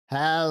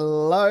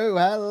Hello,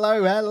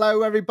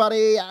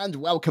 everybody, and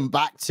welcome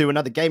back to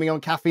another Gaming on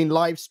Caffeine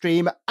live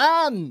stream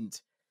and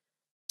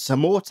some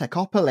more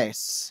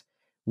Techopolis.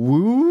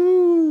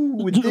 Woo!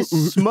 With this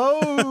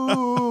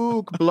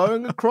smoke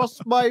blowing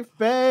across my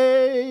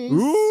face.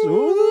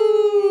 Ooh.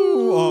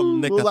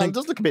 Nick, well, I think that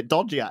does look a bit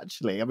dodgy,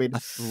 actually. I mean, I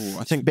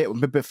think feel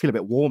a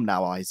bit warm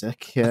now,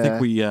 Isaac. I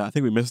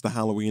think we missed the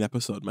Halloween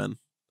episode, man.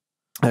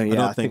 Oh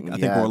yeah, I think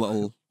we're a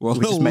little. We're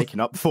just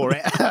making up for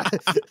it.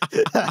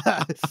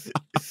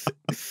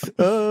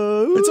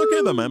 It's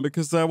okay though, man,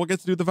 because we'll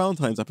get to do the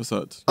Valentine's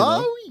episode.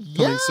 Oh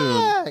Coming yeah,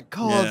 soon.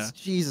 God, Yeah.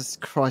 Jesus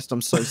Christ,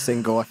 I'm so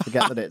single. I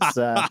forget that it's.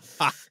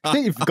 I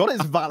think you've got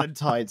it's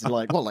Valentine's in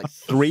like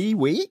 3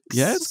 weeks?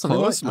 Yeah, it's Something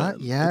close, like that.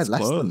 man. Yeah, It's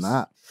less than close.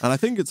 that. And I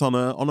think it's on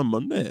a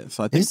Monday,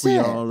 so I think Is we it?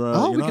 are.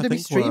 We're going to be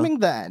streaming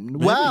then.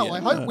 Maybe, Well, I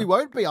yeah. hope we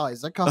won't be,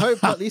 Isaac. I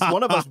hope at least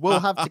one of us will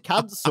have to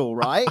cancel,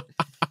 right?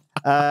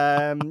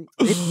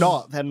 If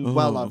not, then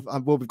well,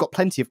 we've got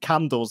plenty of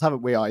candles,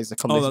 haven't we, Isaac?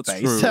 On this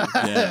that's base. true.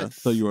 Yeah,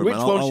 so you were. Which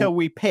man. one shall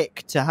we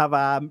pick to have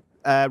a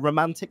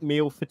romantic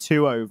meal for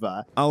two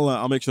over?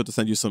 I'll make sure to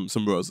send you some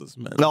roses,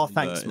 man. Oh,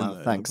 thanks,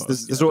 man. Thanks.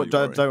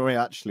 Don't worry.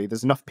 Actually,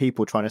 there's enough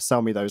people trying to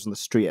sell me those on the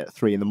street at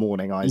 3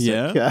 a.m,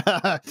 Isaac.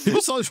 Yeah.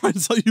 People start trying to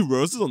sell you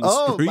roses on the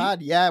street. Oh man,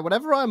 yeah.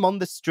 Whenever I'm on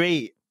the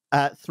street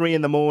at 3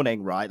 a.m,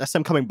 right? Let's say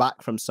I'm coming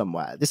back from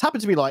somewhere. This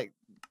happened to me like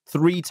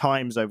 3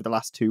 times over the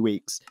last 2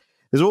 weeks.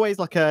 There's always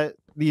like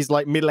these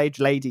like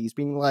middle-aged ladies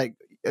being like,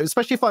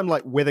 especially if I'm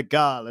like with a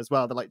girl as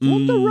well. They're like, "Do you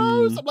want a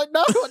rose?" I'm like,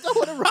 "No, I don't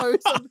want a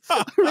rose.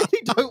 I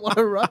really don't want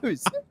a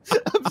rose."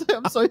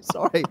 I'm so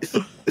sorry.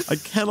 I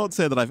cannot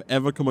say that I've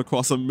ever come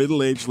across a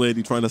middle-aged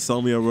lady trying to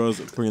sell me a rose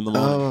at 3 a.m.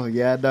 Oh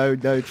yeah,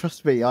 no.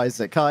 Trust me,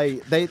 Isaac.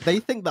 They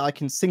think that I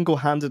can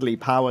single-handedly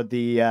power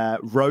the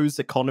rose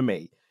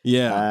economy.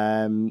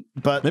 Yeah.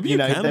 But Maybe you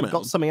know, can, they've man.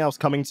 got something else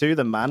coming to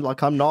them, man.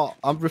 Like I'm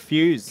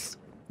refused.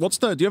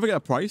 Do you ever get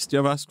a price? Do you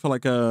ever ask for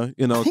like a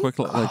quick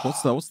like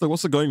what's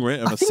the going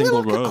rate of I a think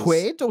single they're like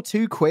rose? £1 or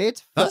 £2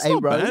 for That's a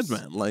not rose.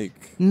 bad, man.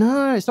 Like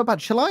No, it's not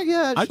bad. Shall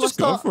I? I'd just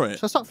go for it.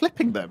 Shall I start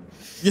flipping them?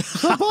 Yeah.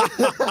 Shall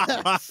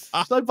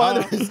I buy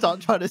them and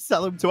start trying to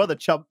sell them to other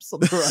chumps on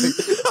the road?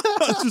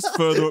 Just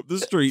further up the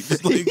street,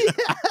 just like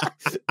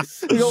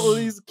We got all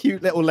these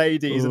cute little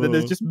ladies, and then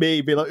there's just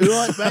me being like, "All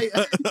right, mate,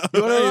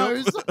 you want a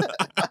rose?"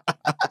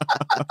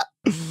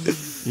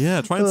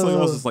 yeah, try and sell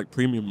yours as like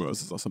premium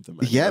roses or something,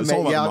 man. Yeah, It's mate.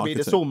 all about Yeah, I mean,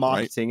 it's all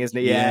marketing, right? isn't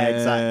it? Yeah,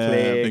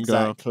 bingo.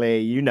 exactly.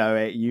 You know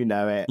it.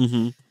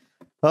 Mm-hmm.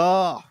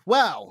 Oh,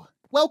 well,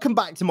 welcome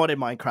back to Modded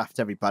Minecraft,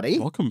 everybody.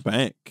 Welcome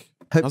back.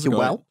 Hope How's it you're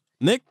going? well.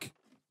 Nick,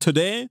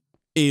 today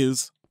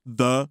is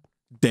the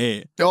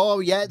day. Oh,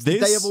 yeah, it's the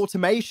day of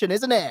automation,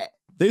 isn't it?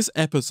 This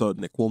episode,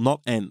 Nick, will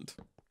not end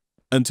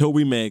until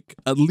we make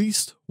at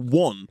least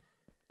one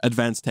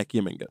advanced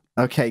techium ingot.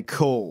 Okay,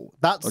 cool.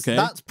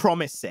 That's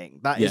promising.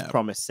 That is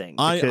promising.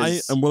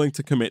 I am willing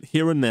to commit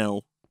here and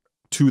now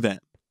to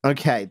that.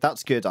 Okay,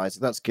 that's good,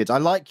 Isaac. That's good. I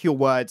like your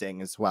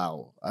wording as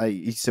well.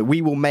 So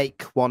we will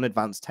make one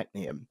advanced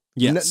technium.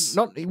 Yes.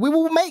 We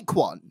will make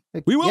one.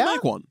 We will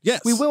make one.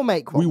 Yes. We will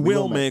make one. We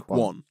will make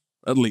one.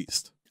 At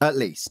least. At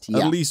least, yeah.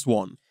 At least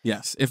one.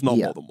 Yes, if not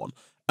more than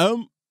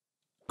one.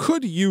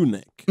 Could you,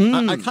 Nick?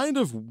 I kind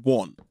of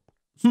want.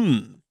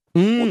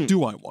 What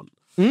do I want?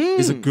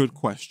 Is a good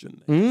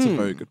question. Nick. It's a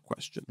very good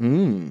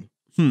question.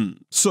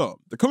 So,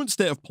 the current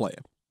state of play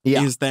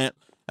is that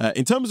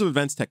in terms of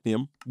advanced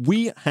technium,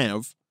 we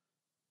have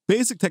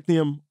basic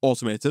technium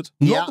automated.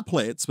 Not the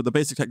plates, but the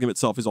basic technium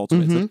itself is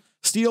automated.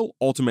 Steel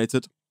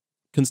automated.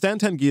 Can stand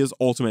 10 gears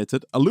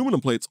automated.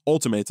 Aluminum plates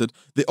automated.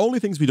 The only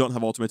things we don't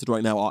have automated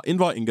right now are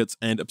invite ingots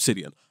and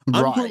obsidian.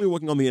 I'm currently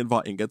working on the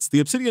invite ingots.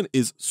 The obsidian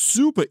is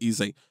super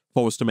easy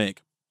for us to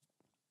make.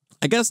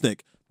 I guess,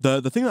 Nick,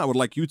 the thing that I would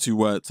like you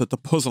to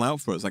puzzle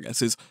out for us, I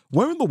guess, is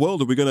where in the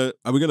world are we gonna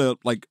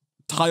like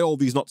tie all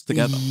these knots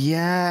together?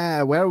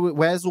 Yeah,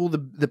 where's all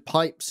the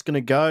pipes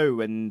gonna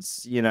go, and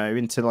you know,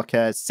 into like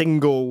a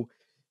single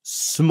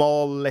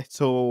small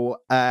little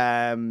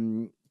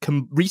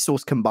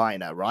resource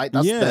combiner, right?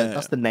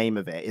 That's the name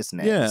of it, isn't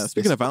it? Yeah.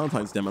 Speaking of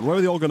Valentine's Day, man, where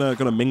are they all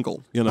gonna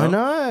mingle? You know? I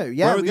know.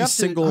 Yeah, where are we these have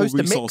single to host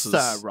resources? a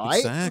mixer, right?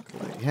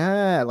 Exactly.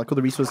 Yeah, like all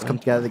the resources come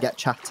together, they get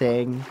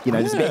chatting. You know,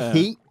 there's a bit of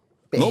heat,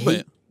 a little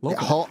bit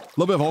hot, a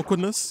little bit of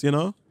awkwardness, you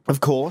know. Of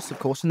course,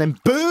 and then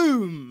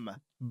boom,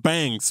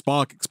 bang,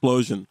 spark,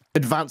 explosion,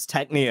 advanced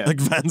technium.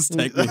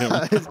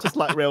 It's just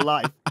like real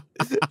life.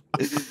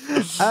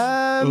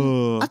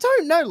 I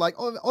don't know. Like,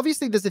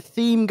 obviously, there's a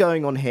theme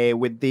going on here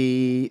with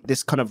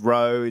this kind of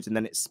road, and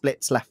then it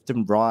splits left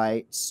and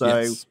right.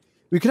 So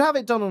we could have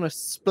it done on a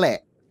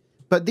split,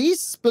 but these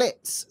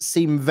splits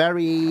seem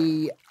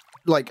very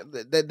like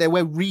they're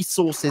where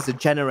resources are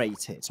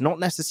generated, not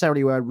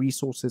necessarily where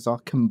resources are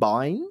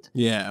combined.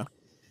 Yeah.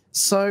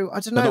 So I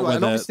don't know,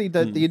 and obviously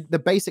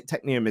the basic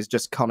technium is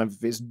just kind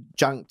of is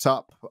junked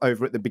up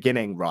over at the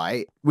beginning,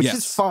 right? Which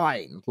is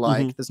fine.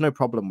 Like there's no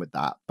problem with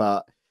that.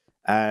 But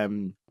I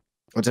don't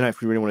know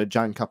if we really want to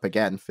junk up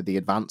again for the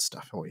advanced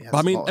stuff. Oh yeah.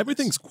 I mean,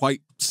 everything's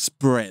quite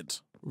spread,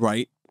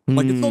 right?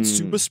 Like, it's not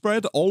super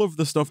spread. All of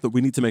the stuff that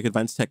we need to make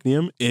advanced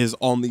technium is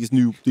on these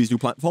new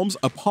platforms,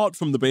 apart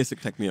from the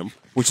basic technium,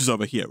 which is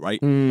over here,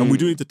 right? And we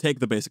do need to take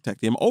the basic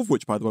technium, of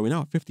which, by the way, we now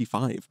have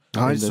 55.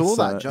 I saw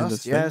that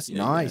just. Yes,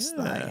 nice.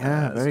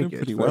 Yeah, very good.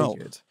 Pretty well.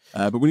 Good.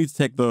 But we need to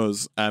take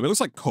those. It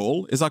looks like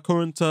coal is our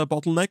current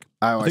bottleneck.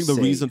 Oh, I think the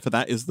reason for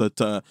that is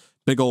that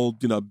big old,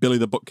 Billy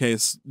the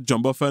Bookcase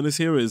jumbo furnace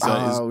here is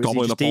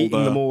gobbling up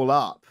them all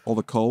up. All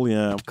the coal,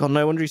 yeah. God,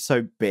 no wonder he's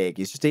so big.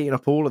 He's just eating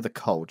up all of the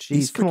coal. Jeez,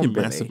 he's freaking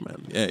on, massive,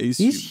 man. Yeah, he's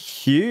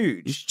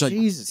huge. He's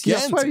Jesus, yeah, I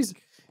swear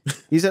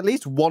he's at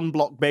least one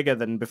block bigger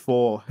than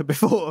before. Do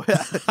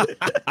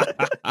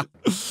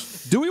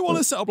we want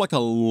to set up like a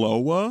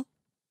lower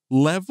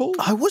level?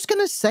 I was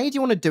gonna say, do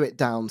you want to do it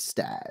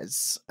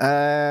downstairs?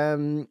 I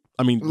mean,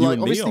 you like,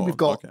 and obviously me,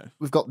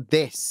 we've got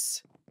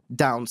this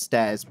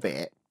downstairs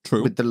bit.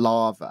 True. With the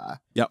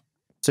lava. Yep.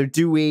 So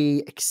do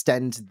we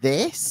extend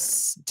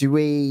this? Do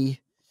we?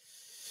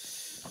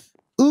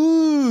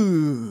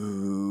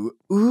 Ooh,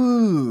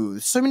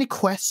 so many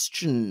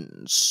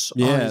questions.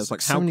 Yeah, it's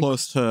like how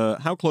close to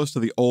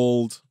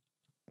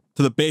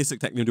the basic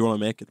technique do you want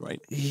to make it,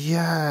 right?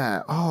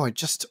 Yeah. Oh, you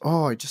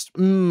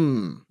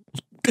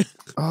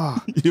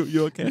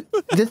okay?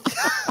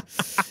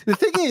 The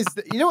thing is,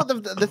 you know what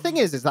the thing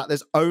is that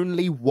there's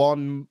only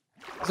one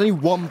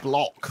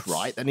block,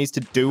 right, that needs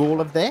to do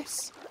all of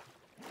this.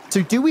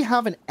 So do we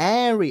have an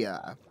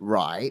area,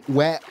 right,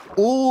 where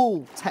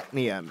all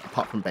technium,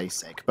 apart from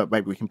basic, but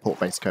maybe we can port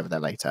basic over there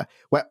later,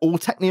 where all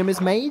technium is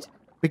made?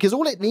 Because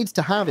all it needs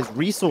to have is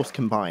resource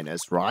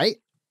combiners, right?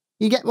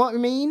 You get what I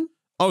mean?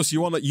 Oh, so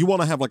you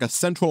want to have like a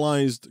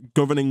centralized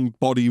governing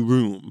body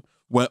room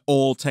where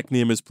all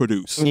technium is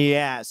produced.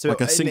 Yeah, so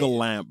like a single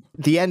lab.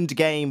 The end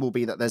game will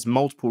be that there's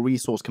multiple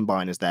resource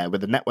combiners there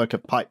with a network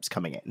of pipes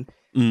coming in.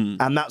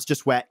 And that's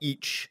just where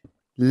each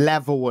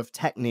level of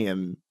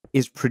technium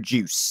is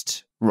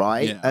produced,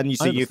 right? Yeah, and you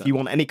see, if you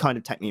want any kind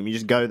of technium, you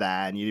just go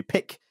there and you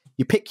pick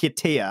your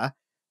tier,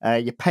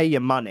 you pay your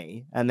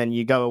money, and then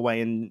you go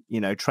away and,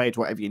 trade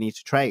whatever you need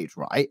to trade,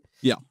 right?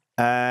 Yeah.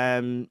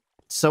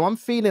 So I'm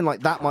feeling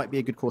like that might be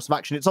a good course of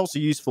action. It's also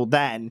useful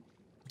then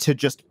to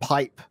just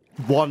pipe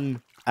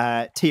one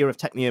tier of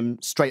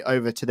technium straight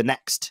over to the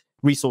next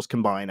resource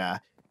combiner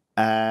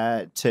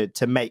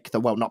to make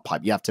not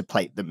pipe. You have to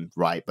plate them,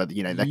 right? But they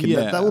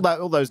can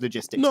all those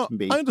logistics can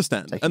be. I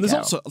understand. And there's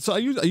also are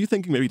you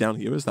thinking maybe down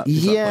here? Is that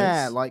place?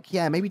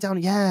 Maybe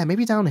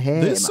down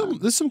here.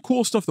 There's some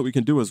cool stuff that we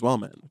can do as well,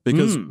 man.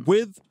 Because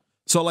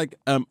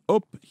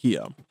up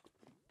here,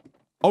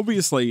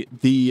 obviously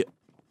the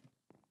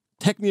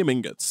technium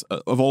ingots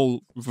of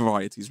all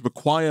varieties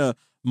require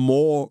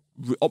more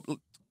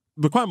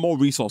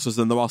resources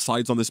than there are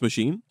sides on this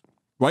machine,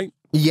 right?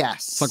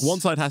 Yes. It's like one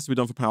side has to be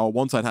done for power,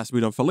 one side has to be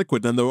done for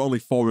liquid, and there are only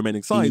 4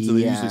 remaining sides, and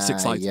there are usually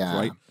 6 items,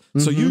 right?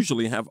 So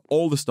usually have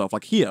all the stuff,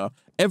 like here,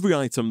 every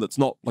item that's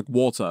not like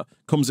water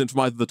comes in from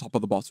either the top or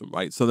the bottom,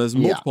 right? So there's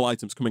multiple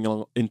items coming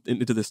along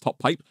into this top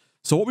pipe.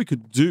 So what we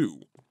could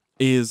do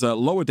is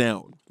lower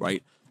down,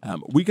 right?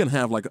 We can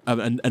have like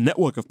a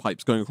network of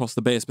pipes going across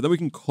the base, but then we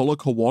can color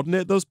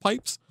coordinate those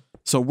pipes.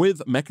 So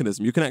with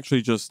Mechanism, you can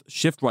actually just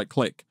shift right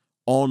click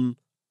on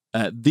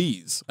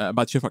these.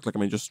 By shift right click, I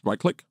mean just right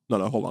click.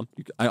 No, hold on.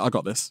 I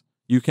got this.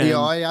 You can. Yeah,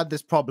 I had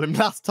this problem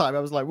last time. I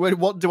was like, wait,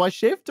 what? Do I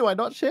shift? Do I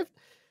not shift?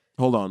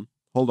 Hold on.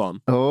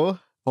 Oh.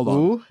 Hold on.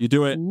 Ooh. You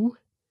do it. Ooh.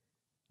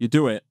 You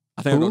do it.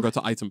 I think I gotta go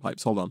to item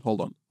pipes. Hold on.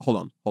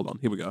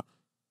 Here we go.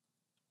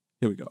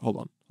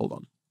 Hold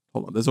on.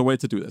 There's a way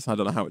to do this. I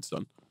don't know how it's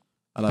done.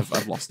 And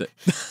I've lost it.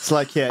 It's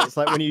like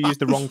when you use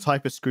the wrong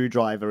type of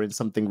screwdriver in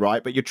something,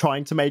 right? But you're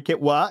trying to make it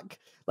work.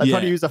 Like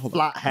trying to use a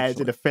flat head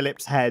in a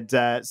Phillips head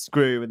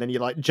screw, and then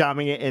you're like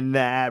jamming it in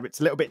there. It's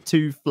a little bit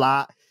too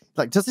flat.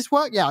 Like, does this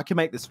work? Yeah, I can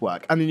make this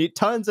work. And then it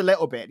turns a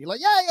little bit. And you're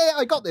like, yeah,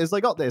 I got this.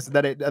 And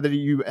then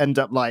you end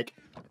up like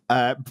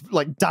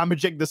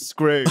damaging the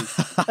screw.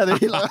 And then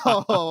you're like,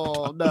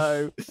 oh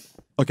no.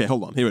 Okay,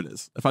 hold on. Here it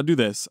is. If I do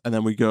this, and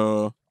then we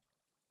go.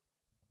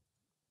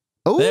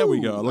 Ooh, there we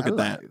go. Look at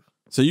that.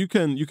 So you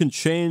can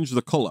change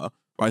the color,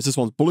 right? So this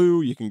one's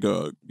blue. You can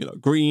go,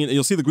 green. And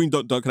you'll see the green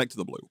don't connect to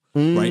the blue,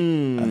 right?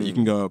 And you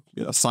can go,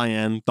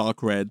 cyan,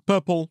 dark red,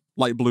 purple,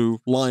 light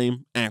blue,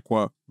 lime,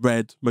 aqua,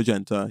 red,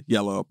 magenta,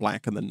 yellow,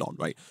 black, and then none,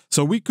 right?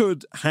 So we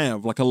could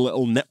have like a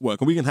little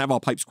network, and we can have our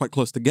pipes quite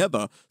close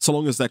together, so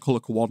long as they're color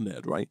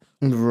coordinated, right?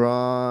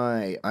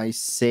 Right. I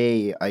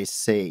see.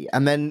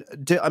 And then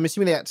I'm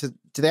assuming do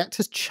they act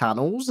as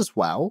channels as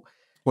well?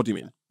 What do you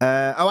mean?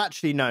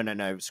 Actually,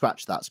 no.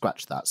 Scratch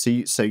that.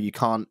 So you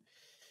can't.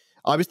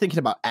 I was thinking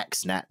about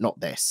XNet, not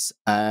this.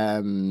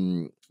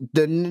 Ignore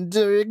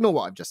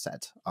what I've just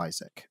said,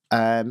 Isaac.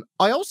 I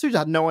also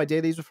had no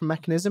idea these were from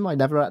Mechanism. I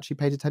never actually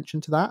paid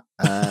attention to that.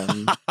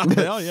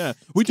 They are, yeah.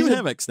 We do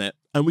have XNet,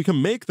 and we can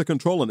make the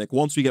controller, Nick,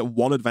 once we get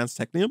one advanced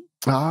technium.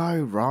 Oh,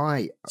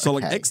 right. So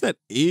like XNet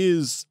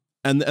is,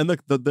 and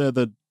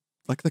the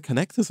like the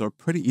connectors are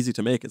pretty easy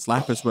to make. It's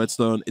lapis,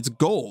 redstone, it's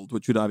gold,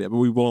 which we don't have yet, but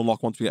we will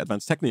unlock once we get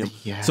advanced technium.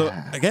 Yeah. So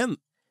again,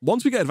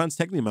 once we get advanced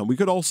technium, man, we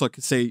could also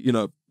say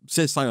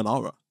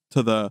sayonara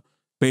to the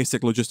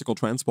basic logistical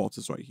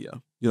transporters right here.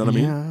 You know what I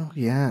mean? Yeah,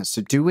 yeah.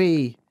 So do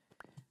we,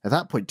 at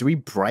that point, do we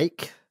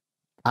break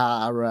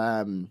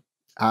our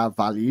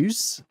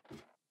values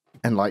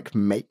and like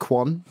make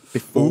one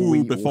before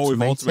we've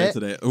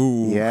automated it?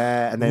 Ooh.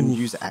 Yeah, and then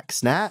use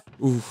XNet.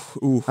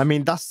 Ooh. I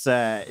mean, that's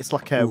it's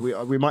like a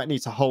we might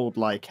need to hold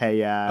like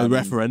a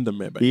referendum,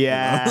 maybe.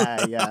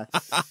 Yeah, you know?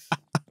 Yeah.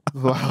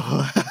 Well,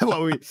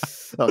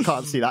 I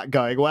can't see that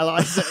going well.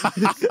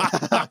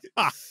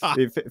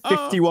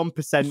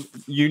 51%,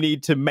 you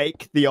need to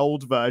make the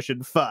old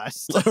version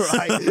first,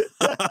 right?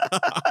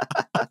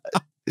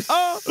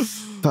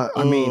 But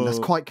I mean, that's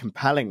quite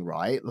compelling,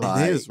 right?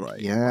 Like, it is, right?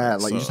 Yeah,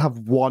 like you just have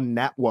one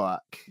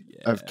network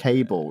of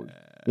cable.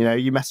 You know,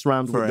 you mess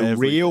around with the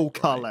real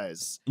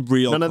colors.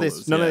 None of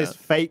this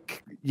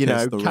fake, you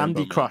know,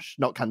 Candy Crush,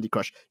 not Candy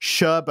Crush,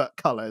 sherbet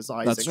colors,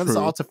 Isaac. That's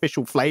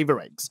artificial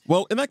flavorings.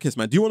 Well, in that case,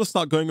 man, do you want to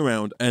start going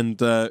around and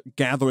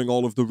gathering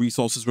all of the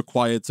resources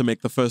required to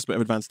make the first bit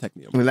of advanced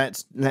technium? Well,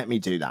 let me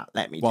do that.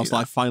 Whilst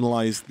I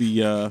finalize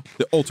the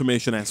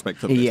automation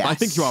aspect of it. Yes. I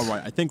think you are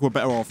right. I think we're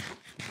better off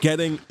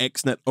getting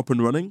XNet up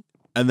and running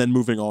and then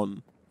moving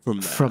on from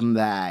there. From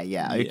there,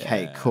 yeah.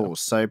 Okay, cool.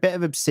 So a bit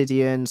of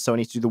obsidian. So I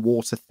need to do the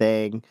water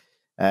thing.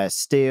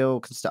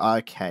 Steel.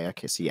 Okay.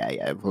 So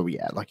yeah. Well,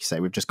 yeah. Like you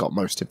say, we've just got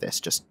most of this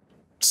just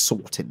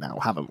sorted now,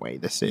 haven't we?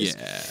 This is.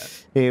 Yeah.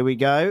 Here we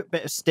go.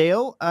 Bit of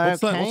steel.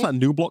 What's that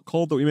new block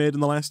called that we made in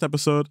the last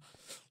episode?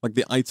 Like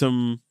the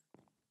item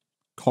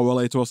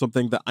correlator or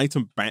something. The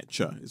item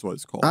batcher is what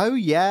it's called. Oh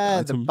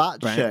yeah, the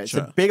batcher. It's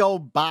a big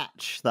old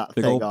batch, that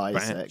big thing,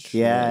 Isaac. Batch.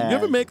 Yeah. You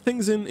ever make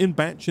things in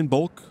batch, in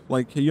bulk?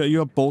 Like you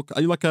have bulk.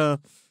 Are you like do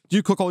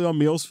you cook all your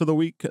meals for the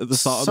week at the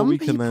start of the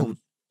week and then?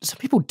 Some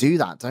people do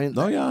that, don't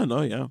they? Oh yeah,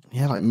 no, yeah.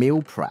 Yeah, like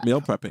meal prep. Meal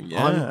prepping.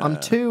 Yeah. I'm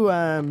too.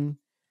 I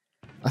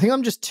think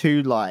I'm just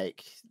too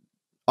like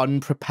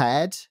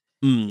unprepared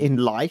in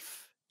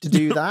life to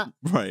do that.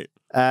 Right.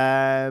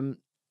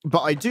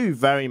 But I do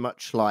very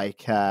much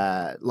like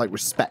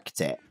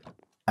respect it.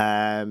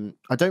 I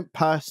don't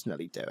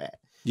personally do it.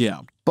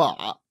 Yeah.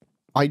 But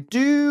I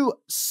do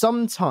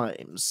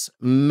sometimes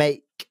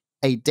make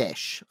a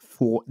dish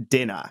for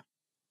dinner.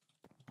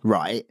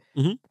 Right.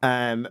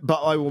 Mm-hmm.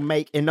 But I will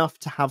make enough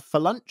to have for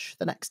lunch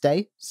the next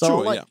day.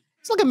 So sure,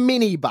 it's like a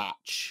mini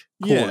batch,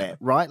 call it,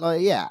 right? Like,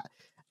 yeah.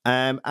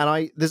 And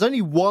there's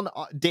only one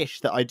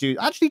dish that I do,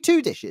 actually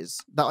 2 dishes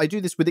that I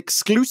do this with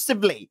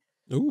exclusively.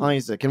 Ooh.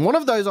 Isaac, and one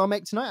of those I'll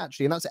make tonight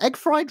actually, and that's egg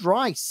fried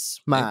rice,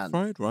 man. Egg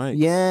fried rice.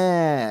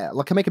 Yeah,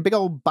 like I make a big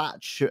old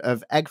batch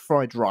of egg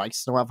fried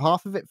rice, and I'll have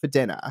half of it for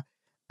dinner,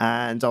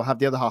 and I'll have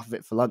the other half of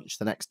it for lunch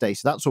the next day.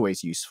 So that's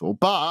always useful.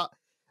 But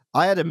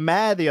I had a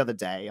mare the other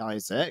day,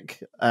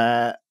 Isaac.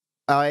 I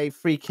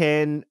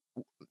freaking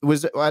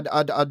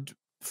I'd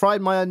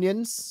fried my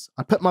onions.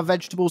 I put my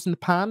vegetables in the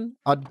pan.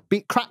 I'd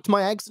cracked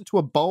my eggs into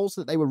a bowl so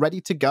that they were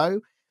ready to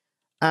go.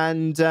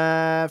 And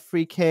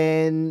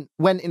freaking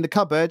went in the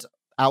cupboard,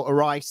 out of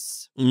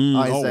rice.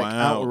 Isaac,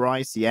 out of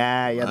rice.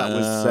 Yeah,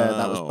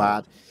 that was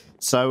bad.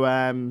 So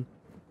I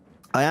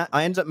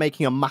ended up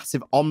making a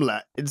massive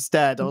omelette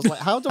instead. I was like,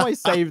 how do I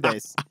save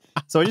this?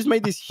 So I just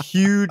made this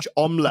huge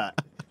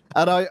omelette.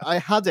 And I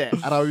had it,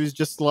 and I was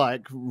just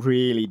like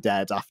really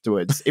dead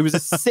afterwards. It was a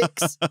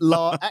 6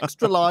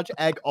 extra large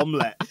egg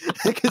omelette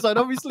because I'd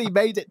obviously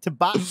made it to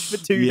batch for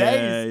 2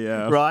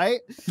 days, right?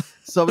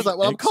 So I was like,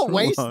 well, I can't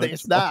waste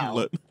this now.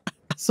 Omelette.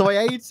 So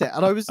I ate it,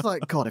 and I was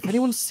like, God, if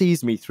anyone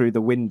sees me through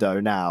the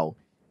window now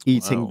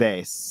eating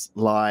this,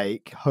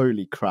 like,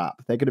 holy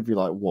crap, they're gonna be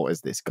like, what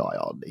is this guy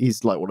on?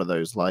 He's like one of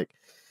those like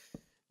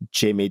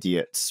gym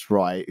idiots,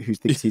 right? Who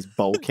thinks he's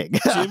bulking?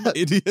 Gym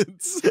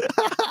idiots.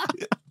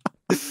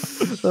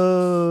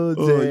 Oh,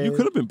 dear. You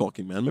could have been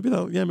bulking, man. Maybe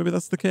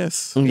that's the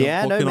case.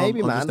 Yeah, no,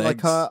 maybe, man.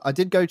 Like, I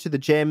did go to the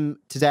gym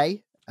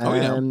today.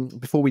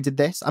 Before we did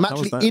this, I'm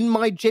actually in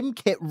my gym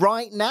kit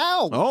right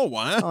now. Oh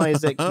wow,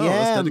 Isaac! Yeah,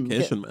 that's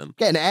dedication, man.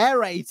 Getting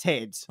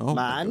aerated,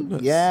 man.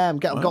 Yeah, I've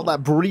got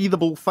that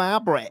breathable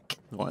fabric.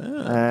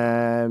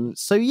 Wow.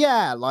 So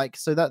yeah,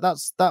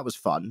 that was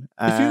fun.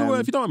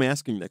 If you don't mind me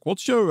asking, Nick,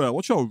 what's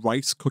your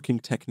rice cooking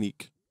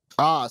technique?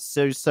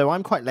 So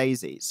I'm quite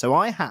lazy. So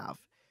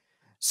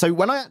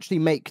when I actually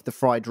make the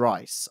fried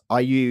rice,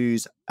 I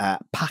use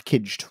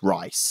packaged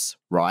rice,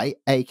 right?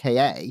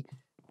 AKA.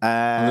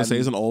 I'm gonna say,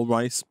 isn't all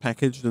rice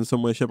packaged in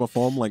some way, shape, or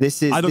form? Like,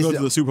 I don't go to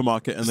the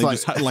supermarket and they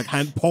just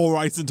hand pour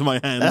rice into my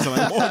hands and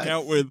I walk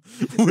out with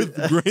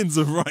grains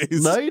of rice.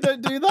 No, you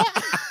don't do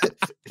that.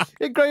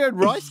 You grow your own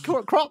rice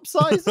crops,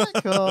 Isaac.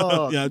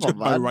 Oh, yeah, just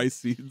buy rice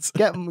seeds.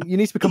 You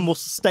need to become more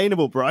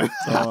sustainable, bro.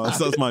 So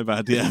that's my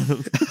bad. Yeah.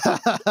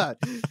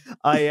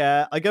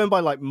 I go and buy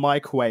like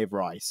microwave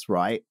rice,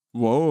 right?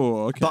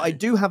 Whoa. Okay. But I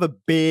do have a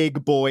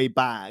big boy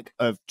bag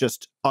of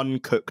just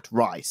uncooked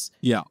rice.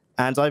 Yeah.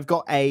 And I've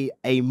got a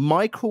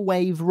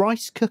microwave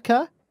rice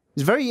cooker.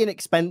 It's very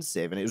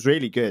inexpensive and it was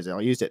really good.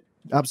 I used it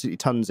absolutely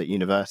tons at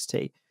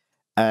university.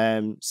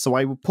 So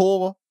I will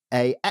pour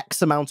a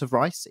X amount of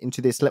rice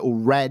into this little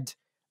red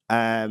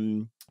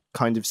kind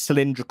of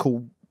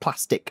cylindrical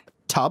plastic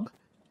tub.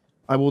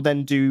 I will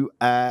then do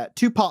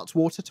 2 parts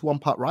water to 1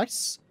 part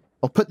rice.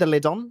 I'll put the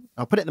lid on.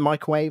 I'll put it in the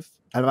microwave.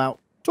 And about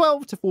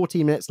 12 to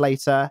 14 minutes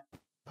later,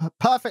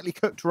 perfectly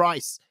cooked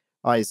rice,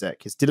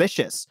 Isaac. It's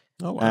delicious.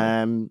 Oh,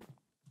 wow.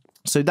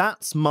 So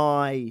that's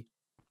my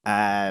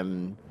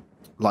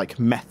like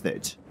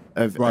method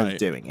of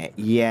doing it.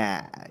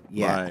 Yeah.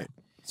 Right.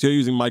 So you're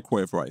using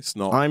microwave rice,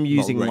 I'm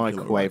using not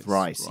microwave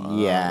rice. Right.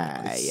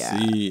 Yeah.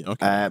 See.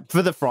 Okay.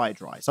 For the fried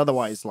rice.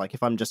 Otherwise, like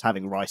if I'm just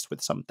having rice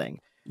with something,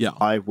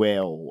 I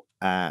will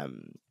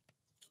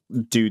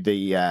do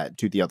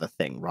the other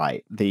thing,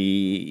 right?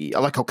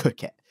 I'll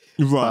cook it.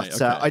 Right.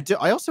 But,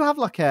 I also have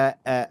like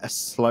a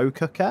slow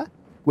cooker,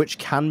 which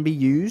can be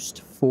used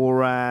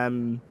for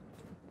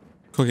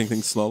cooking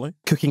things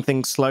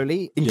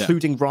slowly,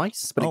 including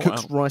rice, but it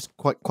cooks rice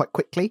quite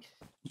quickly.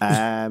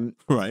 Right.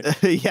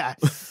 Yeah,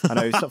 I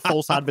know, it's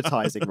false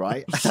advertising,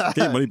 right? Get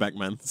your money back,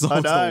 man. It's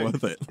not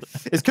worth it.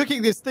 It's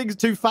cooking this thing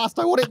too fast.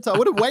 I want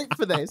to wait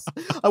for this.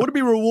 I want to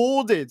be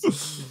rewarded. I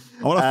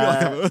want to feel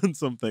like I've earned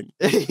something.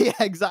 Yeah,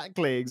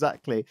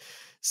 exactly.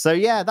 So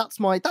yeah, that's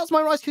my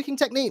rice cooking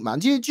technique, man.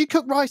 Do you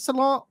cook rice a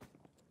lot?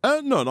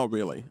 No, not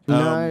really.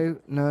 No.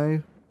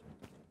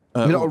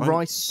 You're not a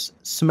rice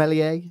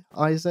sommelier,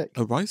 Isaac?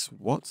 A rice?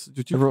 What?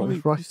 Did you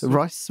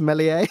rice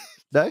sommelier?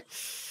 No?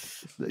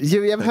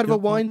 You ever heard of a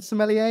wine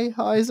sommelier,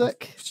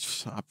 Isaac?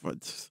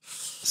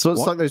 So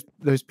it's like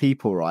those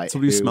people, right?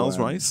 Somebody who smells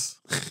rice?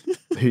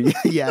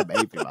 Yeah,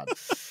 maybe, man.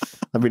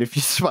 I mean, if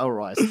you smell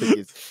rice, I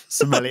think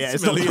sommelier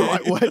is not the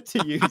right word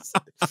to use.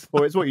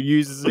 Or it's what you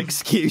use as an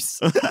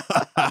excuse.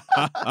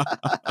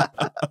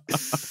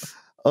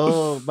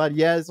 Oh, man,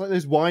 yeah, it's like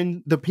those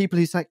the people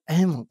who say,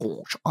 oh my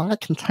gosh, I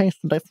can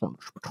taste the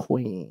difference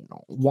between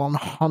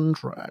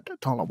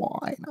 $100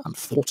 wine and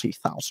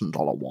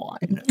 $40,000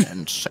 wine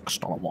and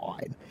 $6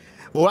 wine.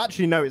 Well,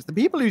 actually, no, it's the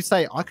people who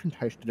say, I can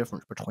taste the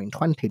difference between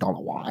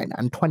 $20 wine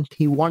and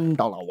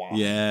 $21 wine.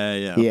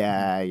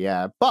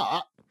 Yeah.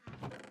 But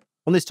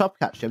on this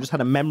topic, actually, I've just had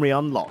a memory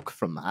unlock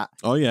from that.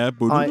 Oh, yeah.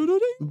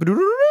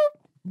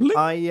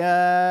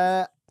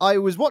 I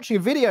was watching a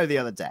video the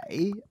other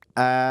day.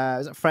 I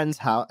was at a friend's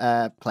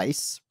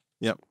place.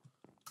 Yep.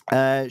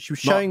 She was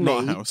showing me.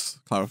 Not a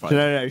house. Clarify.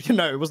 No,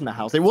 it wasn't a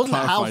house. It wasn't a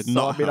house.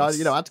 So,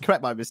 I had to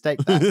correct my mistake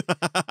there.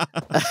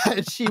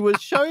 She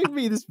was showing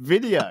me this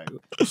video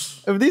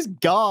of this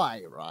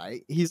guy.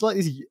 Right? He's like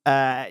this.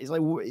 I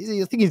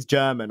think he's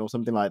German or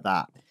something like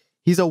that.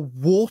 He's a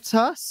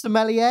water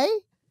sommelier.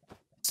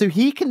 So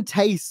he can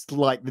taste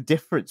like the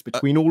difference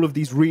between all of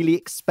these really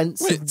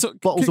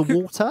expensive bottles of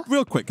water.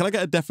 Real quick, can I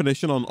get a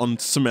definition on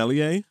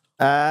sommelier?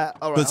 All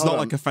right, that's not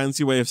like a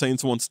fancy way of saying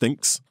someone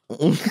stinks.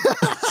 Oh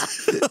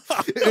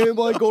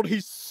my god,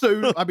 he's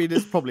so. I mean,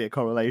 it's probably a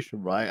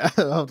correlation, right?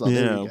 Hold on,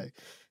 there we go.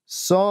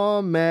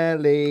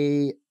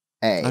 Sommelier.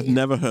 I've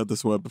never heard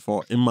this word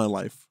before in my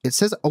life. It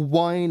says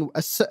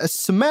a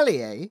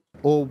sommelier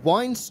or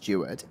wine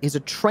steward is a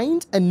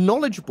trained and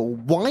knowledgeable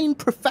wine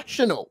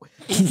professional,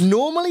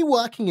 normally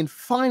working in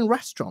fine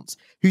restaurants,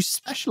 who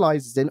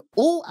specializes in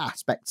all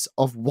aspects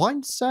of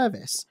wine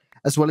service,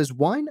 as well as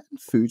wine and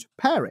food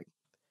pairing.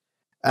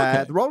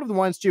 The role of the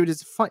wine steward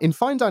in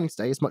fine dining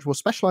today is much more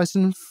specialized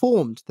and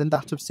informed than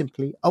that of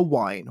simply a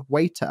wine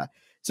waiter.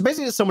 So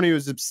basically, it's someone who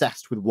is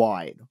obsessed with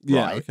wine.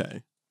 Yeah, right?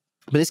 okay.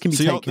 But this can be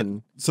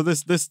taken. So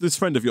this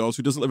friend of yours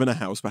who doesn't live in a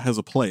house but has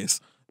a place,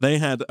 they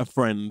had a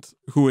friend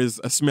who is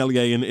a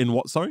sommelier in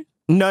what? Sorry.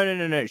 No.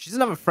 She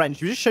doesn't have a friend.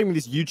 She was just showing me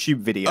this YouTube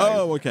video.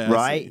 Oh, okay.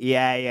 Right?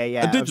 Yeah.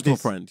 A digital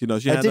friend. You know,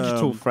 she had a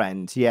digital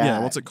friend. Yeah. Yeah.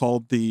 What's it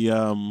called?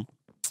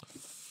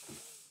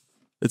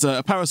 It's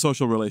a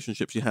parasocial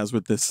relationship she has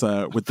with this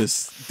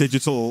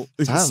digital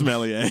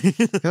sommelier.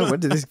 God, when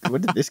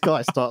did this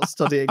guy start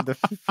studying the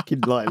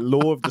fucking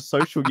law of the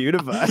social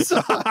universe?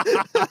 All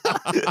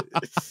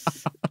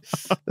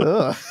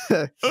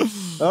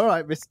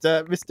right,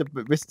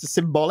 Mr.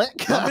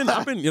 Symbolic.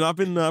 I've been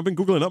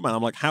googling up, man.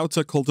 I'm like, how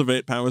to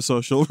cultivate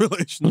parasocial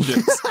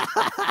relationships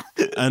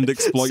and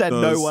exploit Said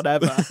those. No one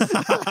ever.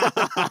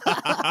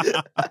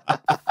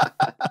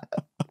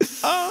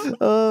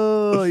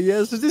 Oh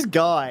yes, there's this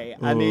guy,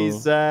 and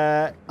he's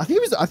I think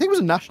it was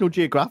a National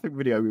Geographic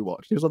video we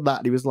watched. He was on that,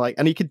 and he was like,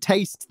 and he could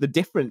taste the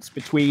difference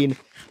between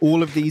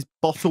all of these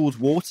bottled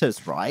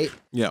waters, right?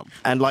 Yeah,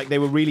 and like they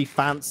were really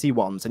fancy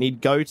ones, and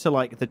he'd go to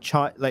like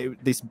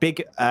this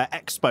big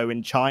expo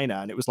in China,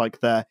 and it was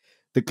like the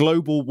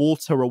Global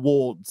Water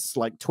Awards,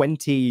 like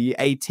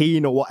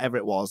 2018 or whatever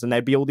it was, and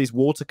there'd be all these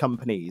water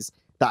companies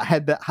that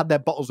had their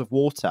bottles of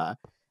water.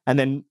 And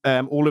then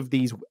all of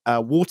these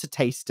water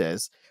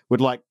tasters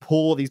would like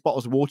pour these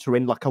bottles of water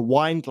in like a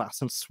wine glass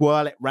and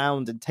swirl it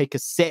round and take a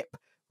sip,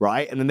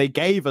 right? And then they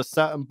gave a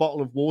certain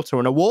bottle of water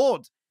an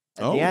award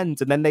at the end.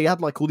 And then they had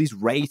like all these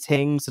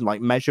ratings and like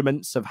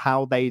measurements of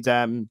how they'd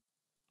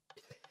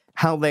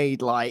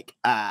like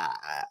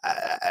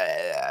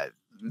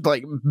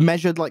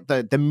measured like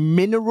the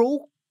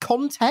mineral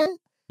content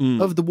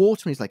over the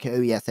water. And he's like,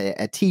 oh yes,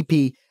 a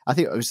TP. I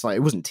think it was like,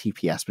 it wasn't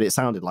TPS, but it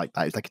sounded like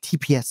that. It was like a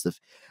TPS of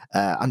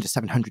under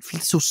 700.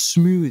 Feels so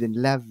smooth and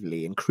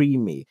lovely and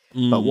creamy.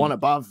 But one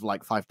above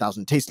like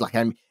 5,000 tastes like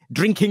I'm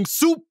drinking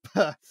soup,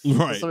 or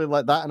something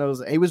like that. And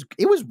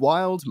it was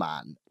wild,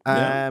 man.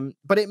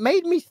 But it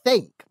made me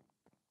think,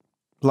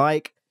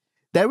 like,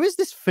 there is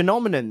this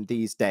phenomenon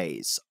these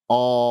days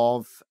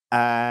of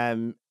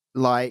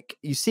like,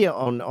 you see it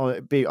on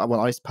well,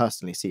 I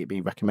personally see it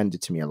being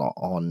recommended to me a lot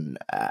on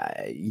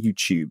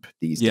YouTube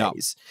these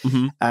days.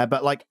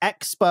 But like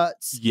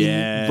experts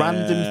in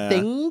random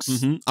things,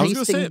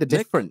 tasting the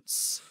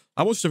difference.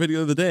 I watched a video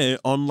the other day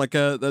on like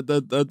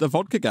the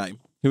vodka guy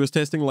who was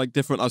tasting like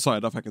different. Oh, sorry,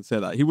 I don't know if I can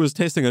say that. He was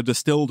tasting a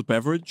distilled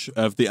beverage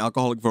of the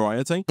alcoholic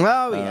variety.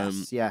 Oh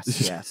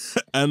yes.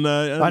 And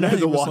I know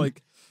the one.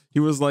 He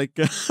was like,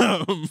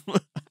 I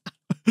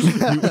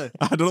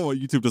don't know what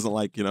YouTube doesn't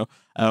like, you know.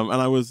 And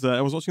I was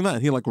watching that,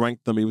 and he like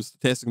ranked them. He was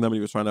tasting them, and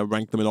he was trying to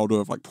rank them in order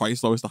of like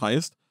price lowest to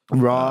highest.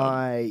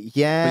 Right.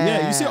 Yeah. But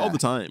yeah, you see it all the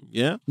time.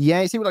 Yeah.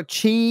 Yeah, you see it with like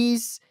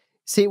cheese.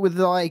 See it with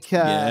like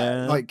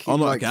like oh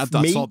no, like I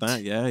saw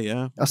that.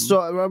 Yeah.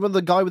 I remember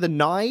the guy with the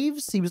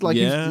knives. He was like,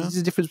 there's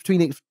a difference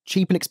between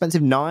cheap and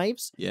expensive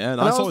knives. Yeah, and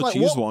I saw a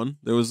cheese one.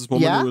 There was this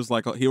woman who was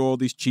like, here are all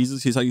these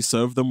cheeses. Here's how you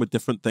serve them with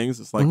different things.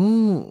 It's like, I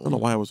don't know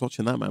why I was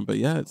watching that, man, but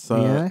yeah, it's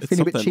feeling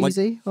a bit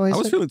cheesy. Like, I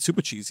was feeling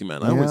super cheesy,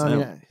 man. I always am.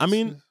 Yeah, I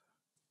mean,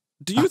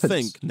 do you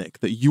think,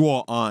 Nick, that you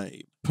or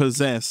I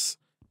possess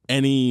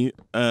any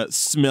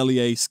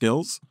sommelier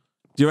skills?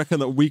 Do you reckon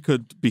that we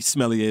could be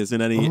sommeliers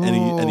in any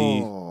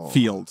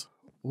field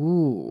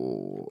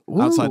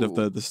outside of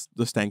the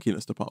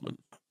stankiness department?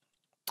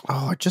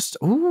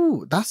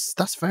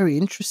 That's very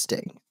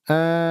interesting.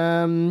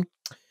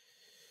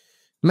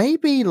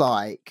 Maybe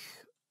like,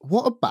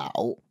 what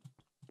about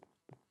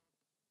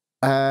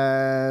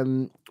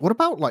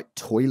like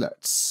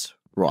toilets,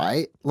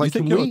 right? Like, you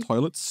think you're a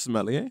toilet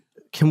sommelier?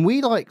 Can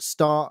we like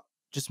start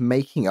just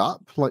making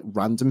up like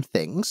random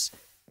things?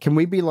 Can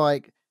we be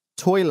like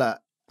toilet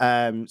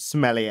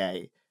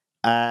sommelier?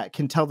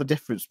 Can tell the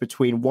difference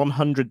between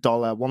 $100,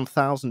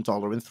 $1,000, and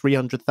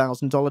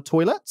 $300,000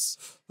 toilets.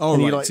 Oh,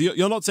 right. Like, so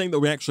you're not saying that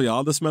we actually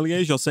are the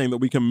sommeliers. You're saying that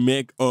we can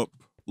make up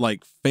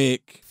like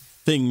fake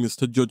things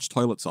to judge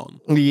toilets on.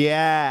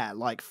 Yeah,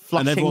 like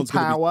flushing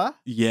power.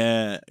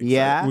 Yeah.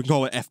 We can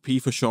call it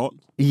FP for short.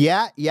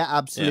 Yeah,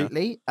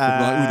 absolutely. The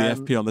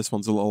FP on this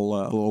one's a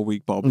little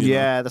weak, Bob.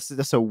 Yeah,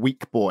 that's a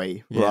weak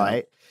boy,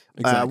 right?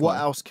 Exactly. What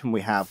else can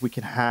we have? We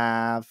can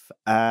have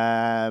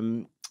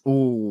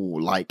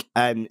like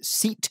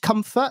seat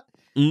comfort.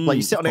 Like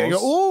you sit on it and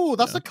go,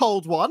 that's a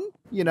cold one,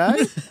 you know.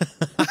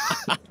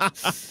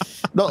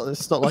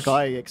 It's not like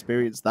I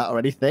experienced that or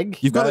anything.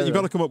 You've got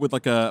to come up with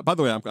like a. By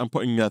the way, I'm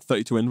putting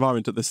 32 Invar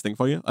into this thing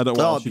for you. I don't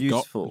know what else you've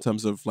got in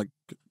terms of like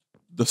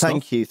the stuff.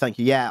 Thank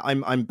you. Yeah,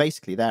 I'm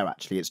basically there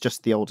actually. It's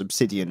just the old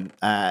obsidian.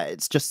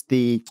 It's just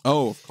the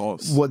of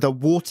course the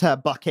water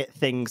bucket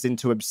things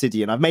into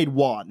obsidian. I've made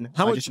one.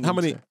 How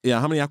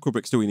many aqua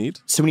bricks do we need?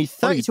 So we need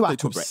 32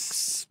 aqua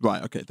bricks.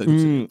 Right. Okay.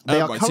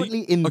 They are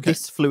currently in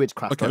this fluid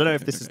crafter. I don't know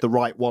if this is the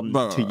right one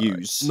to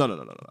use.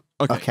 No.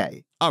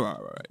 Okay. All right.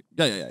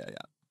 Yeah.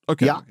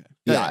 Okay. Yeah.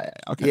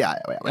 Okay.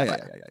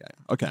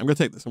 I'm gonna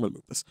take this. I'm gonna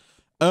move this.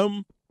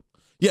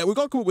 Yeah, we've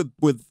got to come up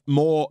with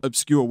more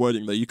obscure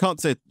wording there. You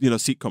can't say,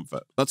 seat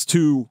comfort. That's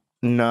too,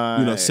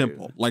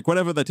 simple. Like,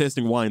 whenever they're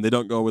tasting wine, they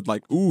don't go with,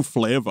 like,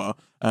 flavor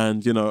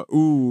and,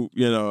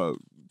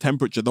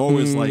 temperature. They're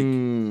always like,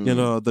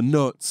 the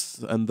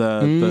nuts and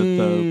the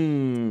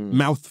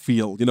mouth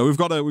feel. We've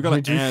got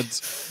to add.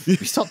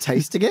 We start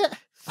tasting it?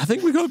 I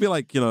think we've got to be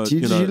like, Did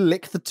you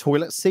lick the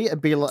toilet seat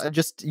and be like,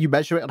 you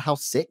measure it on how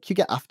sick you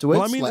get afterwards?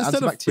 Well, I mean, like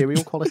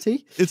antibacterial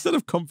quality? Instead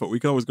of comfort, we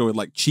can always go with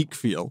like cheek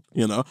feel,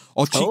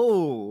 or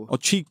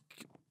cheek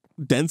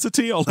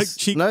density, or like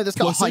cheek. No, that's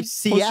got a high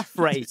CF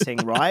rating,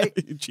 right?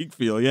 Cheek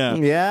feel, yeah.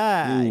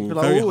 Yeah. Ooh,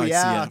 very high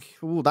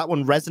CF. Ooh, that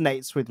one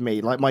resonates with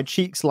me. Like my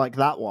cheeks like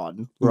that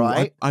one,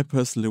 right? I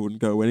personally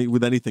wouldn't go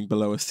with anything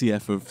below a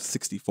CF of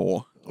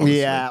 64.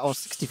 Honestly. Yeah, or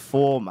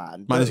 64,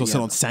 man. Might as well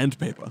sit on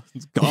sandpaper.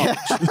 It's garbage.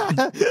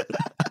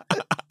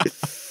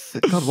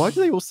 God, why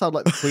do they all sound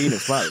like the Queen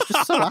as well? It's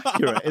just so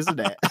accurate, isn't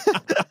it?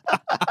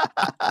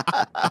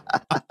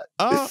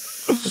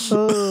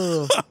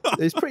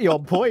 It's pretty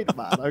on point,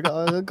 man. I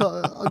got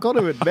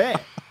to admit.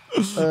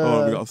 We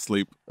got to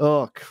sleep.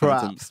 Oh,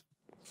 crap. Phantoms.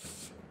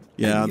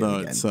 Yeah, I know.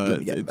 It's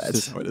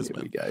just how it is,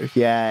 man. Here we go.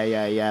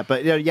 Yeah.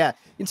 But,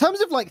 in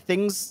terms of, like,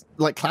 things,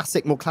 like,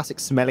 more classic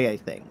sommelier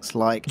things,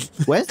 like,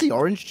 where's the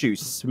orange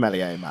juice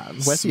sommelier, man?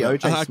 Where's the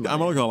OJ sommelier? I'm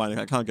not going to lie,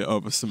 I can't get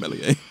over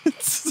sommelier.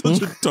 It's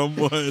such a dumb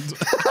word.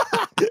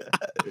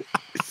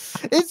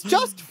 It's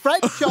just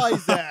French,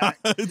 Isaac.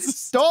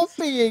 Stop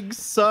being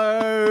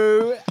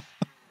so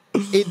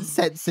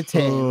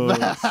insensitive.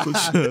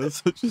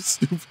 Such a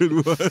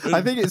stupid word.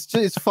 I think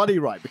it's funny,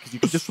 right? Because you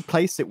could just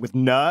replace it with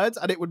nerd,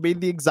 and it would mean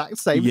the exact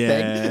same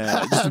thing.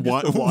 Yeah, just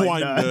wine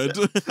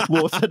nerd.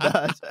 Water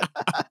nerd,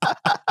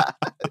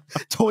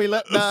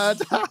 toilet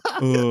nerd.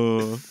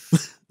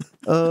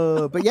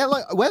 But yeah,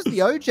 like, where's the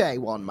OJ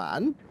one,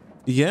 man?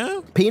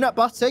 Yeah? Peanut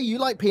butter? You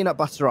like peanut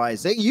butter,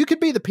 Isaac? You could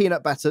be the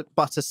peanut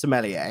butter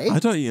sommelier. I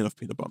don't eat enough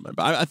peanut butter, man.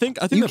 But I think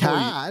you they're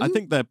probably, can.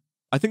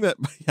 I think that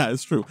yeah,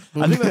 it's true.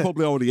 I think there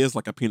probably already is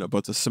like a peanut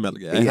butter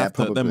sommelier. Yeah,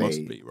 probably. There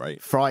must be,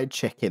 right? Fried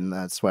chicken,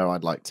 that's where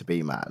I'd like to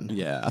be, man.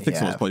 Yeah, I think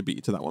someone's probably beat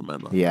you to that one, man.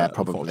 Yeah,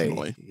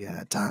 probably.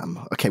 Yeah, damn.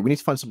 Okay, we need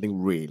to find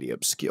something really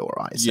obscure,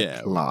 Isaac.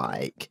 Yeah.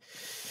 Like,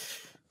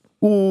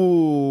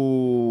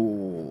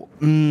 ooh,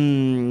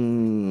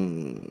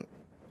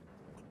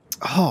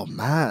 oh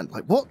man,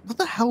 like what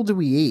the hell do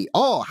we eat?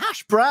 Oh,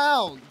 hash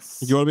browns.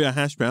 You want to be a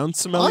hash brown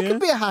sommelier? I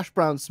could be a hash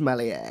brown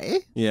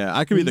sommelier. Yeah,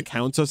 I could be the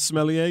counter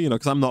sommelier, you know,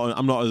 because I'm not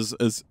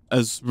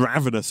as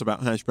ravenous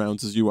about hash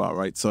browns as you are,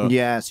 right? So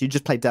yeah, so you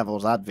just play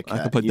devil's advocate.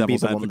 I could play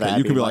devil's advocate.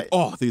 You could be like,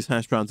 oh, these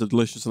hash browns are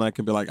delicious, and I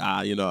can be like,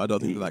 you know, I don't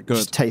think they're that good.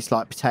 Just tastes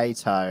like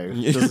potato,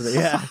 doesn't it?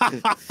 Yeah.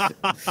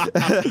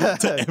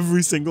 To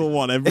every single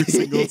one, every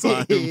single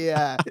time.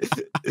 Yeah,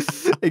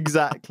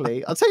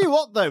 exactly. I'll tell you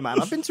what, though, man.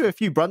 I've been to a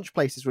few brunch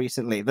places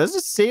recently. There's a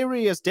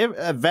serious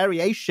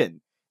variation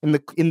in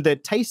the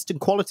taste and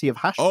quality of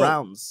hash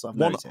browns. I've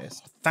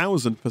noticed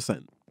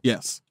 1,000%.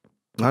 Yes.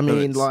 I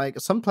mean, like,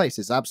 some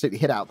places absolutely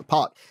hit out the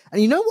park. And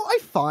you know what I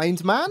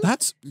find, man?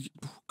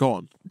 Go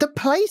on. The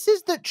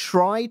places that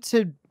try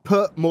to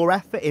put more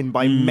effort in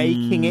by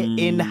making it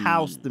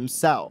in-house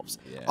themselves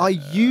are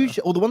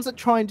usually, or the ones that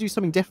try and do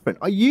something different,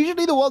 are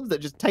usually the ones that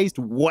just taste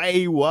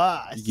way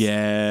worse.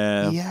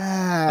 Yeah.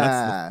 Yeah.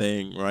 That's the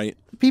thing, right?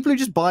 People who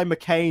just buy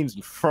McCain's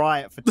and fry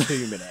it for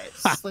 2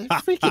 minutes. They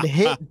freaking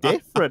hit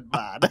different,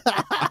 man.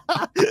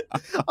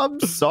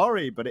 I'm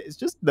sorry, but it's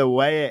just the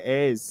way it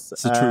is.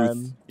 It's the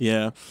truth.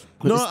 Yeah.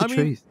 No, I mean,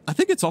 truth. I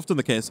think it's often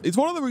the case. It's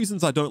one of the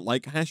reasons I don't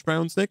like hash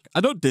browns, Nick.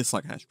 I don't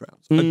dislike hash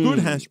browns. A good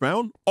hash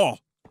brown,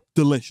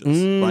 delicious,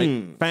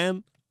 right?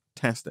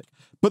 Fantastic.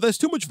 But there's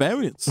too much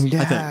variance, I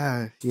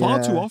think.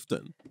 Far too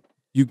often.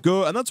 You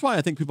go, and that's why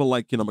I think people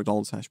like, you know,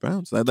 McDonald's hash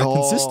browns. They're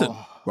consistent,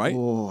 right?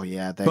 Oh,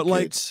 yeah, they're good.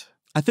 Like,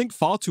 I think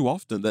far too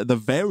often the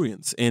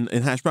variance in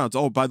hash browns.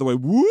 Oh, by the way,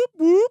 whoop,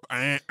 whoop.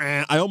 I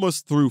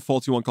almost threw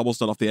 41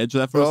 cobblestone off the edge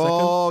there for a second.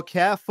 Oh,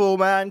 careful,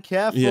 man,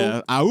 careful.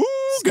 Yeah. Auga.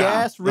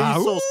 Scarce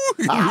resource.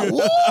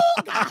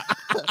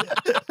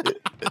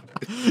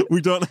 We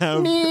don't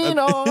have...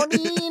 Nino.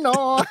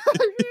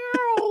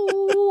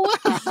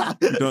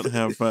 We don't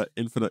have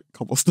infinite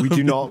cobblestone. We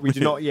do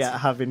not yet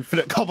have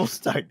infinite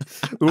cobblestone.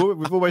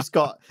 We've almost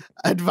got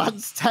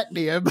advanced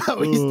technium, but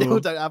we still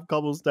don't have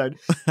cobblestone.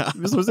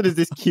 This is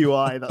this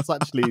QI. That's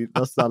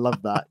I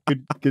love that.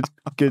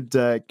 Good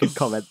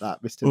comment,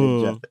 that, Mr.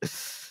 Ninja.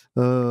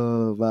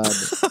 Oh man.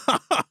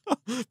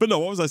 But no,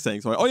 what was I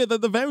saying? Sorry. Oh yeah,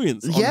 the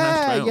variance on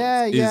hash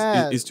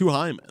browns is too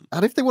high, man.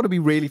 And if they want to be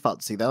really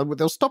fancy,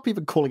 they'll stop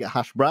even calling it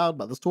hash brown,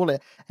 but they'll call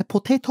it a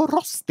potato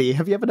rosti.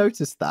 Have you ever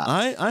noticed that?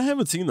 I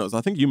haven't seen those.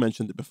 I think you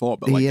mentioned it before,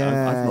 but like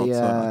I've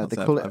not. They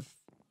call it.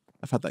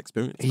 I've had that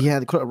experience. Yeah,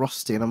 they call it a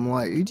rosti, and I'm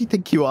like, who do you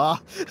think you are?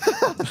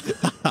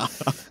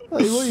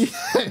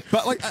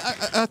 But like,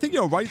 I think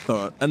you're right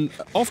though, and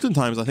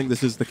oftentimes I think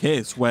this is the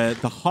case where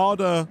the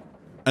harder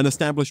an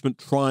establishment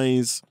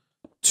tries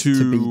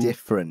to be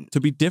different,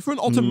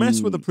 or to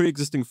mess with a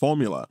pre-existing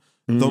formula,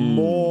 the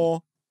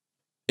more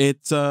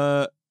it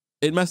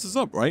messes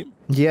up, right?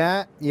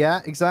 Yeah,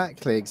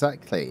 exactly.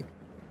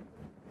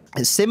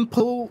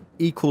 Simple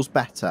equals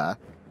better.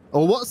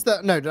 Or what's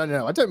the... No,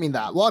 I don't mean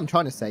that. What I'm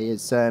trying to say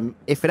is,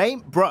 if it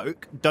ain't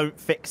broke, don't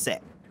fix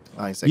it.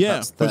 Isaac,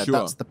 that's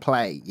the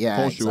play.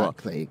 Yeah,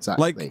 exactly.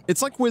 Like,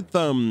 it's like with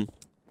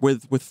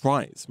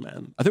fries,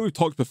 man. I think we've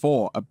talked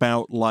before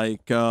about I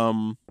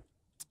don't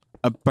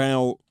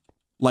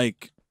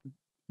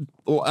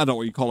know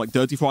what you call like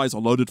dirty fries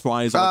or loaded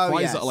fries, or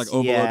fries that are like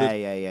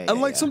overloaded. Yeah. And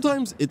like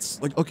sometimes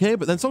it's like okay,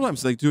 but then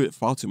sometimes they do it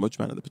far too much,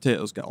 man. And the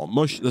potatoes get all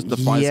mushy, the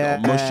fries get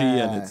all mushy,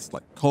 and it's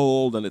like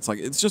cold, and it's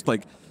just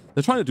like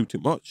they're trying to do too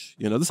much.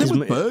 You know, the same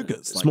with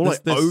burgers. It's more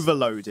like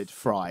overloaded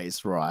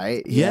fries,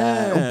 right?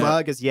 Yeah. Or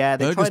burgers. Yeah,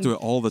 burgers do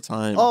it all the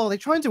time. Oh, they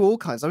try and do all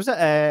kinds. I was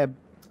at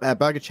a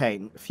burger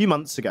chain a few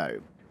months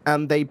ago,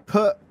 and they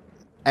tried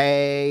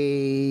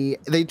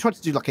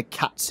to do like a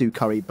katsu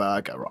curry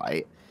burger,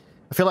 right?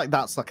 I feel like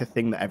that's like a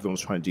thing that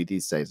everyone's trying to do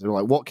these days. They're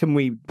like, which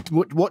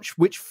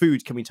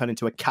food can we turn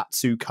into a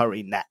katsu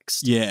curry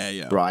next?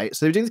 Yeah. Right?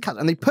 So they're doing this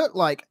katsu, and they put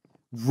like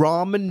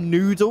ramen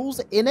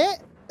noodles in it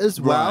as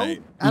well.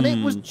 Right. And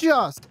it was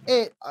just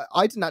it.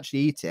 I didn't actually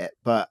eat it,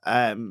 but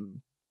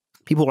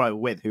people I were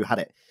with who had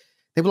it,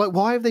 they were like,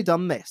 why have they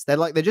done this? They're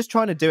just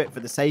trying to do it for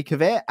the sake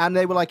of it. And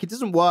they were like, it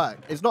doesn't work.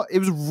 It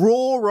was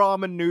raw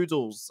ramen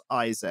noodles,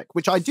 Isaac,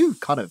 which I do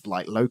kind of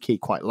like low-key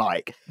quite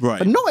like. Right.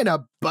 But not in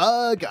a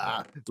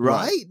burger,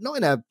 right? Not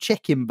in a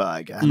chicken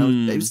burger.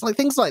 And it was like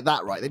things like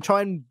that, right? They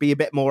try and be a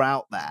bit more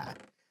out there.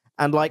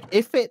 And like,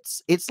 if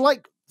it's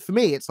like, for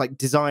me, it's like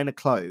designer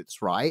clothes,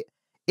 right?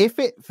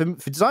 For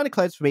designer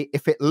clothes, for me,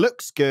 if it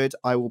looks good,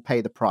 I will pay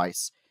the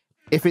price.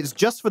 If it's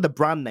just for the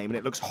brand name and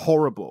it looks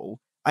horrible,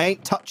 I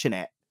ain't touching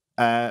it.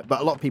 But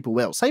a lot of people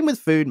will. Same with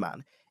food,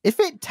 man. If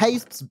it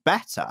tastes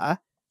better,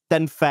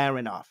 then fair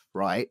enough,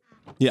 right?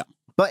 Yeah.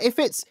 But if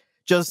it's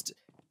just,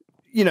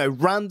 you know,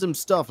 random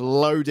stuff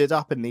loaded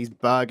up in these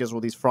burgers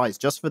or these fries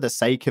just for the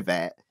sake of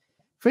it.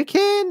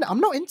 Freaking, I'm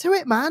not into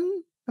it, man.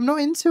 I'm not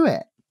into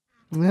it.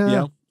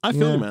 Yeah, I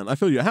feel you, man. I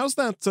feel you. How's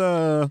that?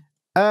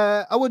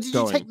 Did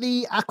you take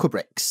the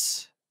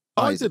Aquabricks?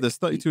 Oh, I did. There's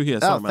 32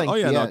 here. Sorry, man. Oh,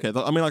 yeah, no, okay.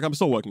 I mean, like, I'm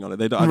still working on it.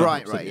 They don't.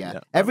 Right, yeah.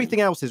 Everything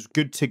else is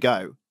good to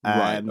go.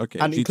 Right, okay.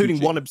 And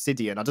including one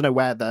obsidian. I don't know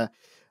where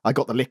I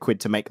got the liquid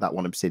to make that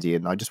one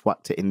obsidian. I just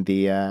whacked it in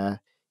the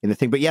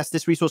thing. But yes,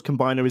 this resource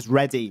combiner is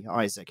ready,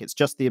 Isaac. It's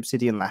just the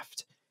obsidian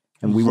left,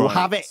 and we will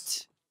have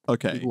it.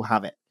 Okay, we will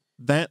have it.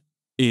 That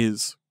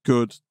is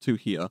good to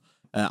hear.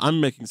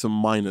 I'm making some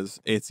miners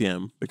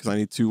ATM because I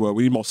need to.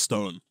 We need more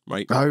stone,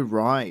 right? Oh,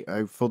 right.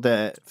 Oh, for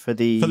the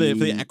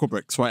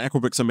aquabricks, right?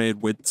 Aquabricks are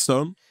made with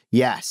stone.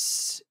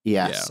 Yes.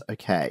 Yeah.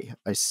 Okay,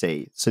 I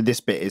see. So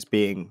this bit is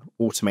being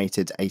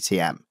automated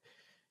ATM.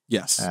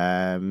 Yes.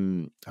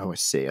 Oh, I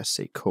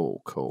see.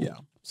 Cool. Yeah.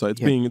 So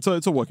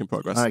it's a work in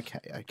progress.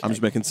 Okay. I'm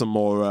just making some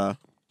more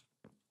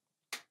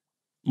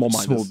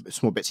miners.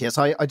 Small bits. Yes,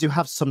 I do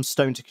have some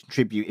stone to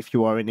contribute if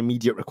you are in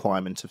immediate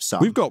requirement of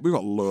some. We've got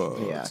loads.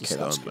 Yeah, okay, of stone,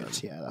 that's good. Man.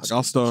 Yeah, that's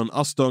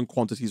our stone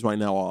quantities right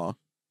now are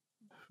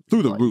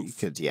through the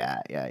roof.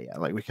 Yeah.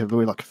 Like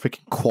we're like a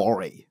freaking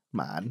quarry,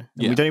 man.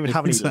 And we don't even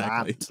have any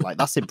land. Like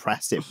that's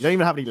impressive. We don't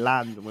even have any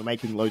land, and we're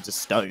making loads of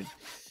stone.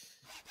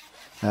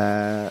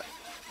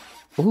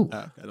 Ooh.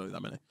 I don't need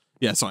that many.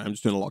 Yeah, sorry, I'm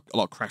just doing a lot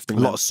of crafting. A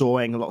lot of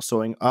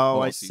sawing.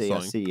 Oh, I see.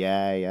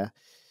 Yeah.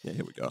 Yeah,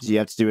 here we go. So you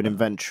have to do an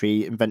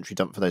inventory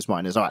dump for those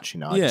miners. Oh, actually,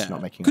 no, I'm just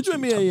not making. Could you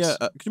make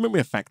me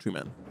a factory,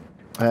 man?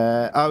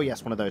 Oh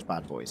yes, one of those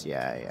bad boys.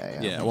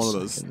 Yeah. Yeah, one of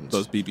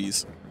those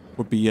BBs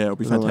would be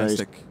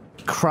fantastic.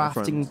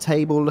 Crafting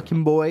table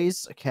looking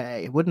boys.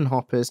 Okay, wooden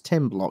hoppers,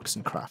 tin blocks,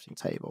 and crafting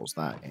tables.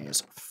 That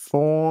is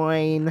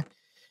fine.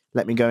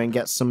 Let me go and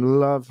get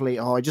some lovely.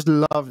 Oh, I just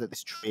love that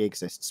this tree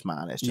exists,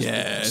 man. It's just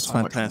it's so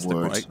fantastic,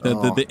 right?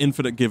 The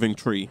infinite giving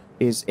tree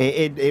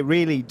it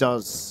really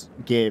does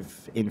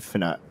give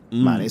infinite,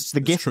 man. It's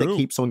the gift that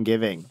keeps on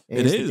giving.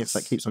 It is the gift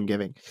that keeps on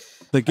giving.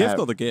 The gift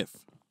or the GIF?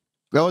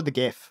 Oh, the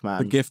GIF, man.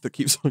 The gift that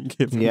keeps on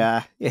giving.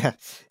 Yeah.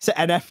 It's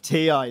an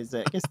NFT,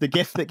 Isaac. It's the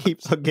gift that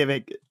keeps on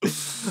giving.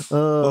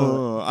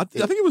 I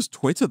think it was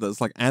Twitter that's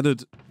like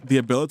added the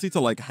ability to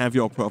like have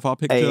your profile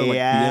picture be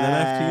an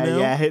NFT now.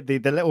 Yeah,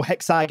 the little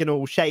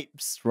hexagonal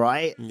shapes,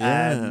 right?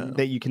 Yeah.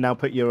 That you can now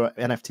put your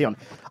NFT on.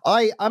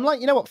 I'm like,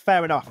 you know what?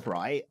 Fair enough,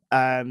 right?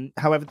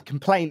 However, the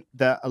complaint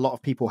that a lot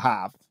of people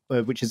have,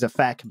 which is a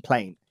fair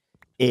complaint,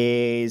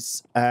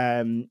 is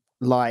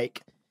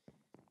like.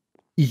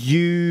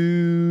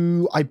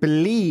 I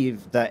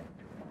believe that,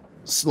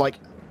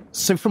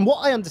 so from what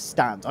I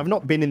understand, I've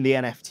not been in the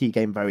NFT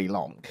game very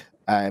long,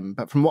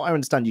 but from what I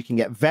understand, you can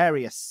get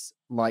various,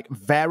 like,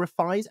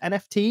 verified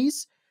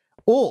NFTs,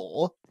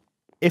 or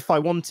if I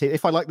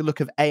like the look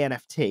of a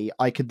NFT,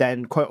 I could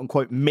then,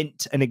 quote-unquote,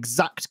 mint an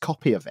exact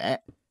copy of it,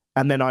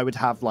 and then I would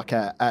have, like,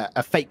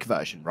 a fake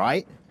version,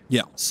 right?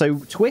 Yeah. So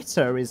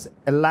Twitter is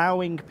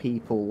allowing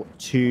people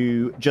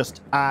to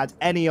just add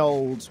any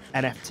old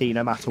NFT,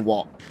 no matter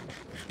what,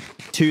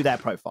 to their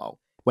profile,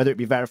 whether it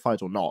be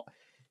verified or not.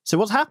 So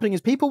what's happening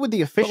is people with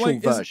the official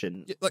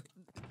version,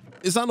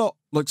 is that not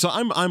like? So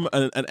I'm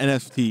an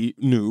NFT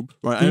noob,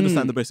 right? I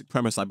understand the basic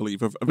premise, I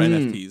believe, of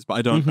NFTs, but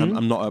I don't.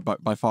 I'm not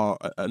by far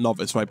a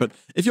novice, right? But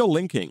if you're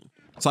linking,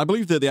 so I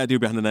believe that the idea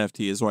behind an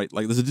NFT is right.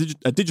 Like there's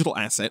a digital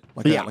asset,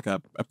 like a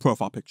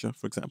profile picture,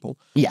 for example.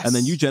 Yes. And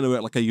then you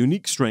generate like a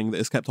unique string that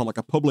is kept on like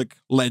a public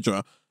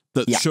ledger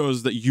that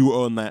shows that you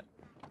own that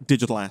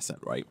digital asset,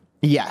 right?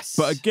 Yes.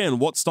 But again,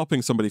 what's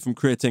stopping somebody from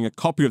creating a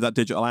copy of that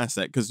digital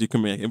asset? Because you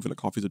can make infinite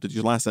copies of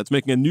digital assets,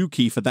 making a new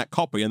key for that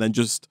copy, and then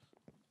just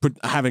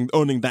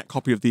owning that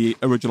copy of the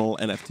original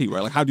NFT,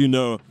 right? Like, how do you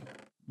know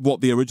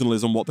what the original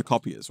is and what the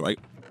copy is, right?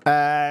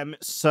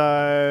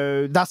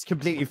 So that's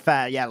completely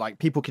fair. Yeah, like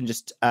people can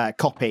just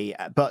copy,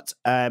 but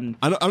I'm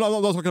not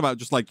talking about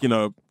just like, you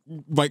know,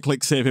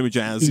 right-click, save image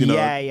as, you know.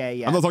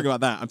 Yeah. I'm not talking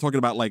about that. I'm talking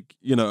about like,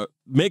 you know,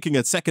 making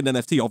a second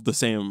NFT of the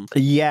same.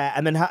 Yeah,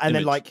 and then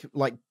like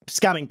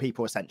scamming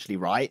people essentially,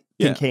 right?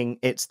 Thinking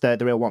it's the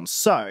real one.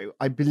 So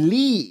I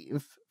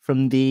believe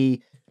from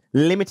the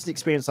limited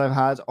experience I've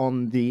had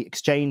on the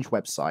exchange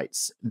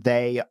websites,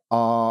 they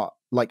are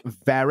like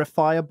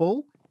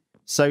verifiable.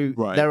 So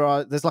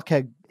there's like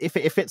if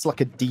it's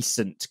like a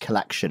decent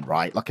collection,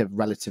 right? Like a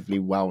relatively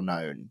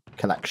well-known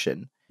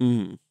collection.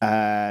 You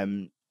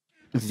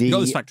got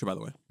this factory, by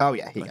the way. Oh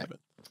yeah, here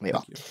you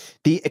go.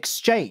 The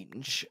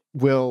exchange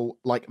will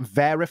like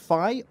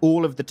verify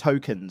all of the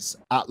tokens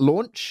at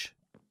launch,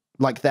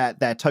 like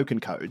their token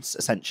codes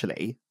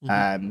essentially,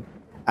 and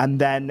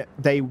then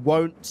they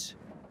won't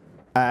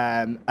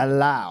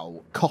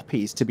allow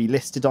copies to be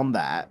listed on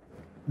there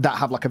that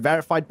have like a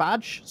verified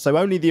badge. So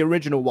only the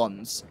original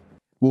ones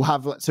will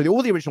have. So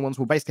all the original ones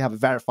will basically have a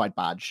verified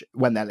badge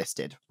when they're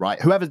listed, right?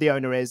 Whoever the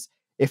owner is,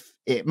 if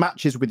it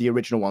matches with the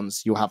original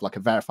ones, you'll have like a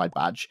verified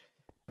badge,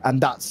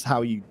 and that's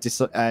how you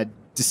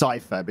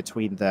decipher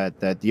between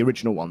the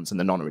original ones and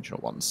the non-original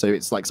ones. So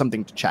it's like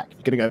something to check. If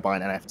you're going to go buy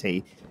an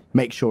NFT,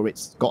 make sure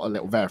it's got a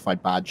little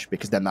verified badge,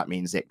 because then that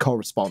means it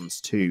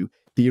corresponds to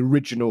the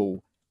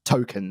original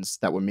tokens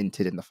that were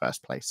minted in the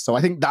first place. So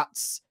I think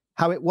that's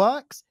how it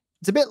works.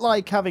 It's a bit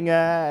like having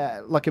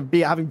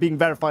being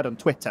verified on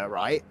Twitter,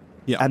 right?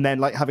 Yeah. And then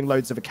like having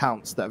loads of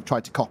accounts that have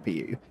tried to copy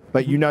you,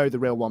 but you know the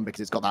real one because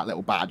it's got that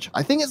little badge.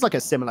 I think it's like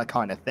a similar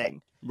kind of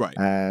thing. Right.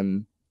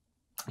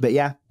 But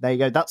yeah, there you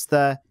go. That's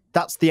the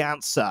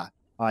answer,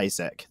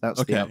 Isaac.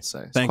 That's the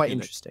answer. It's quite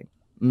interesting.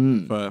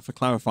 For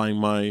clarifying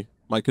my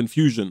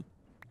confusion.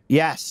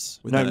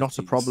 Yes. No, not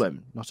a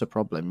problem. Not a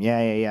problem.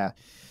 Yeah.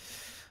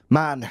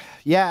 Man,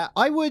 yeah,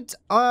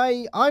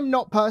 I'm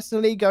not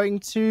personally going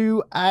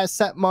to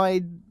set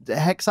my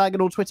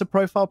hexagonal Twitter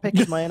profile pic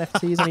as my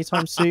NFTs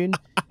anytime soon.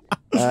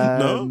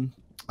 No?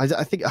 I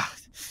think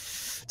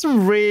it's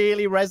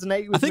really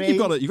resonate with me. I think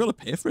you got to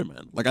pay for it,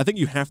 man. Like, I think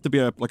you have to be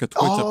a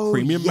Twitter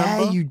premium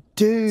member. Yeah, you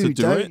do,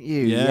 don't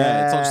you?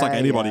 Yeah, it's not just like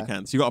anybody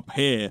can. So you got to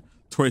pay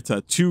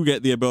Twitter to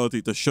get the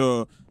ability to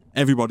show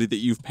everybody that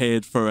you've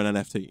paid for an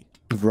NFT.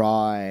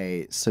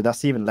 Right, so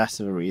that's even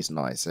less of a reason,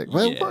 Isaac.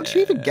 Well, what do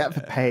you even get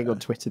for paying on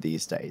Twitter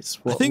these days?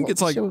 I think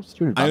it's like,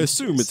 I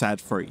assume it's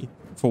ad-free,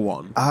 for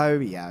one. Oh,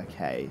 yeah,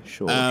 okay,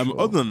 sure.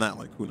 Other than that,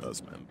 like, who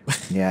knows, man?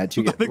 Yeah,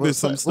 do you get, I think there's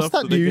some stuff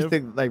what's that new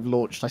thing that they've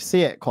launched? I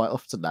see it quite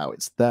often now.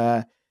 It's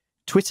the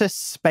Twitter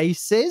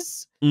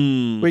Spaces, where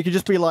you can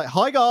just be like,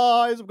 hi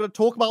guys, I'm going to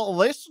talk about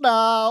this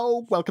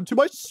now. Welcome to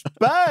my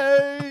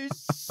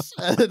space.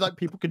 And then, like,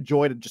 people can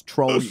join and just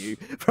troll you.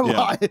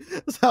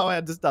 That's how I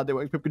understand it.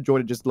 People can join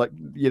and just, like,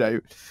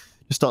 just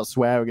start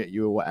swearing at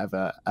you or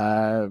whatever.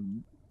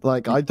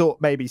 Like, I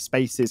thought maybe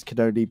Spaces could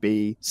only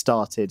be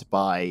started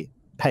by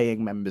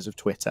paying members of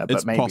Twitter,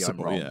 but maybe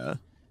possible, I'm wrong. Yeah.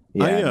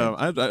 Yeah,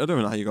 I don't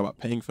know how you go about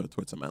paying for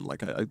Twitter, man.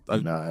 Like,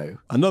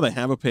 I know they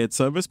have a paid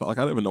service, but like,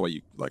 I don't even know what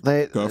you like.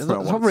 Go for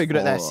they're not very good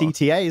at their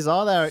CTAs,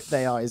 are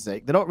they,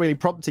 Isaac? They're not really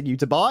prompting you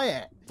to buy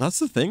it. That's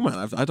the thing, man.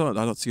 I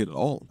don't see it at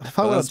all. If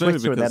I went on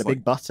Twitter and they had a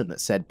big button that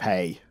said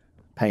 "Pay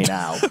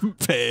now,"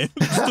 pay,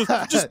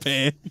 just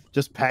pay,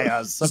 just pay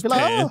us. I'd be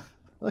like, oh,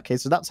 okay,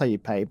 so that's how you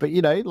pay. But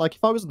like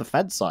if I was on the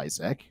fence,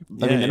 Isaac,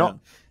 I mean, they're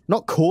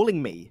not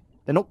calling me.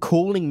 They're not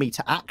calling me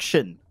to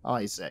action,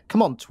 Isaac.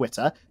 Come on,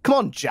 Twitter. Come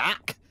on,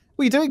 Jack.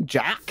 What are you doing,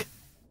 Jack?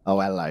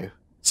 Oh, hello.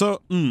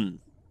 So,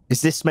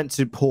 is this meant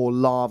to pour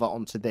lava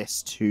onto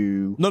this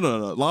to... No.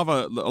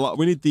 Lava,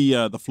 we need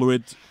the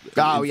fluid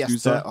Oh, infuser.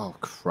 yes. Oh,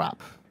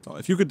 crap. Oh,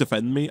 if you could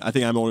defend me, I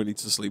think I'm already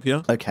to sleep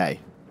here. Okay.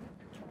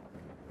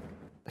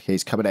 Okay,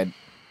 he's coming in.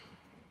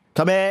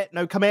 Come here.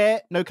 No, come here.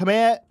 No, come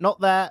here. Not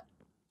there.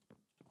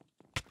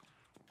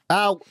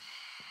 Ow.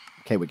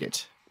 Okay, we're good.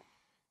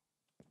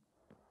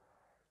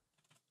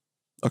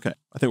 Okay,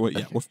 I think we're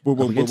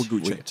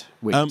Gucci.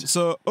 We're good.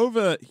 So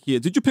over here,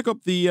 did you pick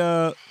up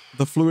the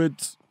fluid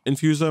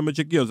infuser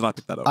Majiggy, or did I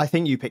pick that up? I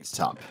think you picked it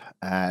up.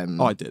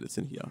 Oh, I did. It's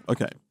in here.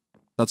 Okay,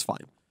 that's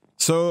fine.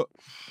 So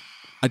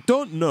I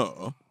don't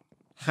know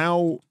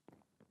how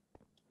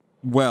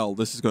well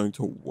this is going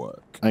to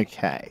work.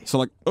 Okay. So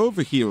like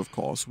over here, of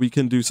course, we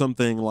can do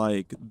something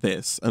like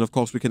this, and of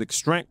course we can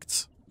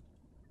extract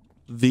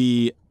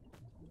the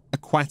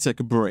aquatic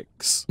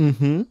bricks.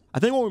 Mm-hmm. I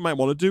think what we might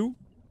want to do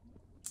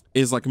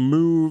is like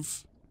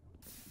move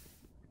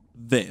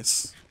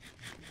this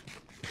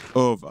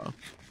over.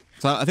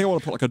 So I think I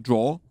want to put like a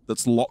drawer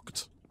that's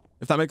locked,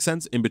 if that makes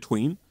sense, in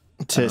between.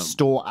 To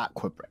store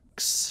aqua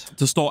bricks.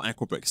 To store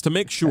aqua bricks. To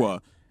make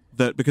sure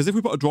that, because if we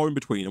put a drawer in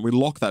between and we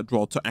lock that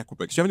drawer to aqua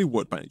bricks, do you have any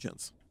wood by any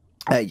chance?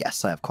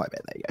 Yes, I have quite a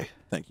bit. There you go.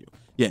 Thank you.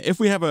 Yeah, if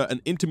we have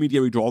an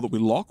intermediary drawer that we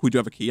lock, we do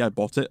have a key. I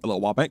bought it a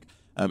little while back.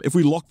 If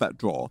we lock that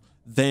drawer,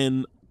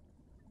 then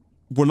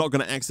we're not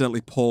going to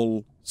accidentally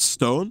pull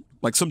stone.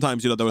 Like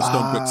sometimes, there were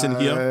stone bricks in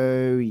here.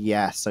 Oh,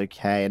 yes,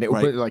 okay. And it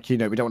will be like, we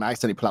don't want to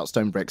accidentally pull out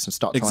stone bricks and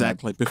start trying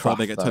to before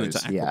they get turned into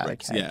aqua yeah,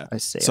 bricks. Okay. Yeah, I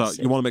see. So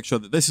you want to make sure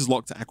that this is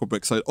locked to aqua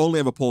bricks, so it only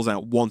ever pulls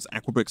out once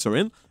aqua bricks are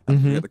in.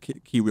 And get the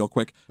key real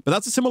quick. But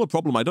that's a similar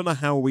problem. I don't know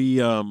how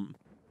we... Oh, no,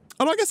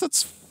 I guess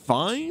that's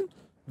fine.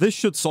 This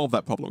should solve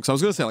that problem. So I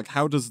was going to say, like,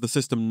 how does the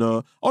system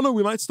know? Oh, no,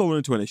 we might still run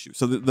into an issue.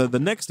 So the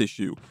next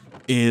issue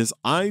is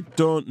I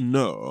don't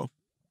know.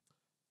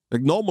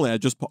 Like, normally I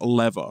just put a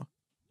lever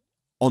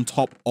on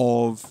top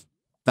of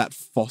that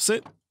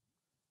faucet,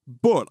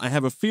 but I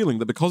have a feeling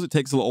that because it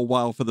takes a little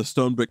while for the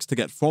stone bricks to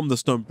get from the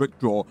stone brick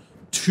drawer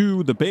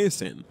to the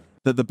basin,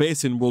 that the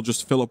basin will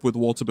just fill up with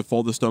water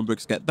before the stone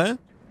bricks get there.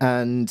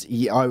 And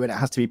and it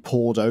has to be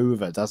poured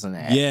over, doesn't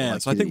it? Yeah,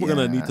 so I think we're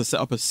going to need to set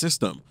up a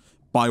system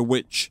by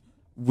which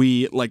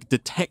we like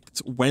detect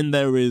when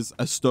there is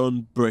a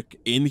stone brick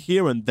in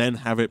here and then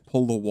have it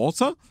pull the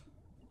water.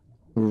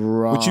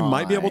 Right. Which you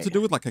might be able to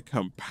do with like a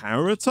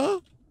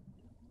comparator.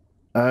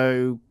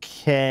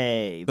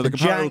 Okay. So the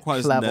comparator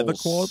requires nether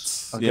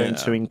quartz. Are going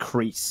to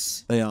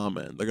increase. They are,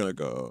 man. They're going to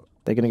go...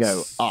 They're going to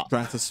go up.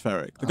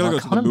 Stratospheric. They're going to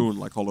go to the moon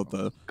like all of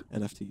the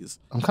NFTs.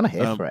 I'm kind of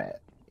here for it.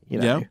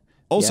 Yeah?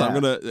 Also, Yeah. I'm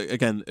gonna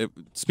again.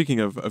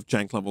 Speaking of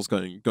jank levels,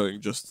 going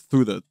just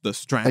through the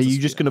stratosphere. Are you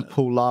just gonna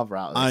pull lava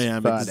out of this I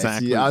am furnace?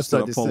 exactly. Yeah, I just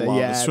started gonna to pull say, lava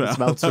yeah, straight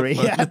the out of that smeltery.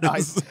 Yeah, furnace.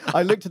 nice.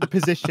 I looked at the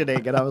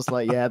positioning and I was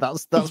like, yeah,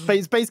 that's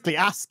it's basically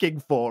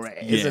asking for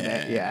it, isn't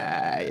it?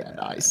 Yeah,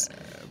 nice.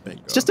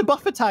 Bingo. It's just a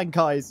buffer tank,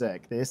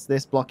 Isaac.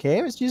 This block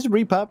here is just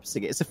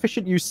repurposing it. It's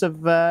efficient use of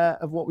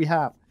what we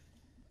have.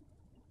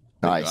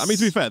 Nice. I mean,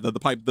 to be fair, the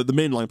pipe, the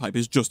mainline pipe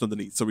is just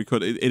underneath, so we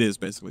could. It is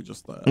basically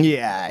just there.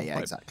 Yeah,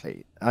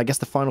 exactly. I guess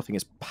the final thing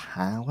is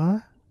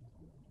power.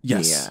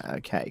 Yes. Yeah.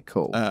 Okay.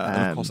 Cool.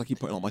 And of course, I keep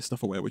putting all my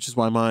stuff away, which is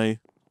why my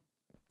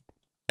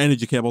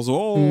energy cables are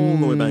all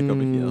the way back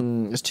over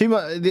here. There's too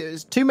much.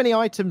 There's too many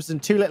items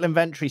and too little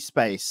inventory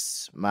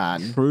space,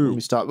 man. True. When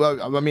we start.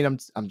 Well, I mean,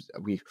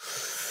 we.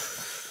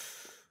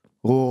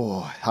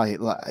 Oh,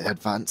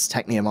 advanced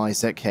technium,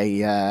 Isaac.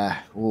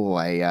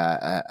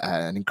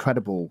 An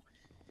incredible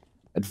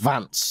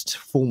advanced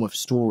form of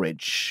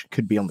storage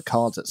could be on the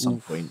cards at some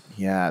point.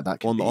 Yeah, that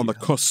could be on the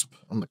cusp.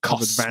 On the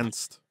cusp of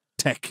advanced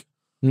tech.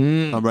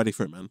 I'm ready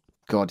for it, man.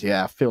 God,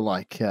 yeah, I feel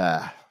like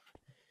the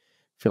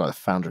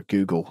founder of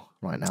Google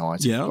right now. I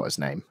forgot his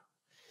name.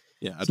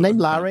 Yeah, his name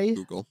Larry.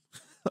 Google.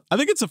 I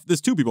think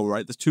there's two people,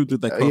 right? There's two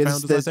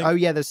co-founders. I think. Oh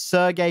yeah, there's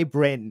Sergey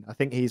Brin. I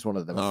think he's one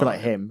of them. I feel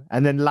like him.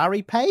 And then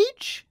Larry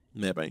Page.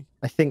 Maybe.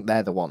 I think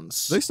they're the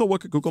ones. Do they still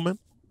work at Google, man?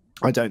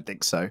 I don't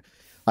think so.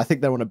 I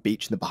think they're on a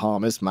beach in the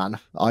Bahamas, man.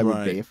 I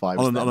would be if I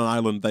was on an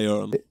island they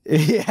own.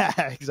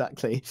 Yeah,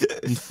 exactly.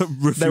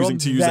 Refusing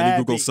to use any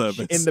Google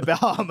service. In the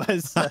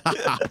Bahamas.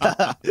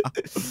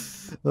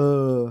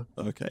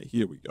 Okay,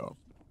 here we go.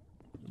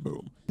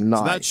 Boom. Nice.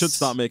 So that should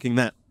start making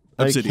that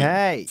obsidian.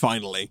 Okay.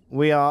 Finally.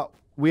 We are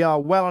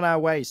well on our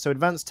way. So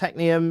Advanced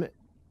Technium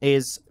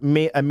is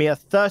a mere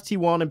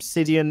 31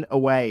 obsidian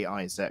away,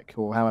 Isaac,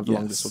 or however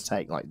long this will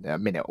take, like a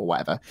minute or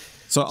whatever.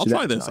 So I'll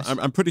try this. Nice.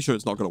 I'm pretty sure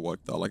it's not going to work,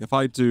 though. Like, if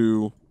I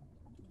do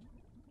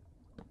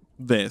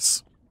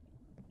this,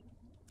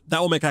 that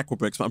will make aqua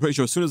bricks, but I'm pretty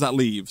sure as soon as that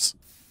leaves,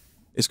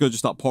 it's going to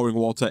just start pouring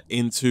water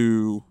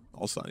into...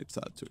 Also, I need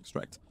to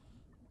extract.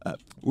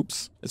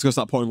 Oops. It's going to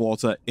start pouring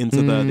water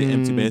into the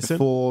empty basin.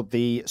 Before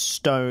the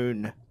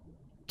stone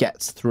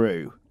gets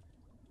through.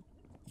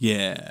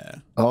 Yeah.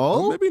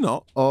 Oh? Maybe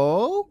not.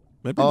 Oh?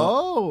 Maybe not.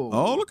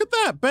 Oh, look at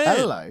that. Bam.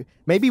 Hello.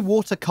 Maybe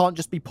water can't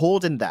just be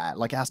poured in there.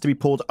 Like, it has to be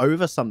poured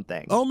over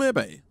something. Oh,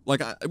 maybe.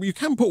 Like, you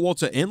can put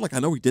water in. Like, I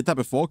know we did that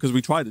before because we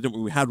tried it, didn't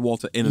we? We had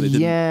water in and it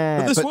didn't.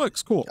 Yeah. But this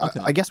works. Cool. Okay.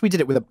 I guess we did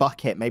it with a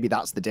bucket. Maybe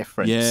that's the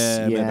difference.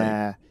 Yeah. Maybe.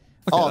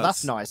 Okay,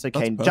 that's nice.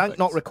 Okay, junk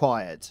not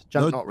required.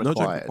 Junk not required.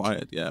 No junk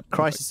required, yeah. Perfect.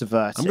 Crisis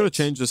averted. I'm going to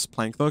change this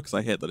plank, though, because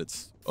I hate that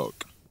it's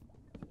oak.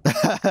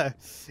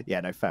 Yeah,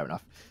 no, fair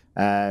enough.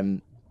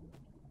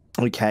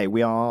 Okay,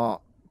 we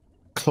are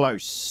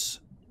close.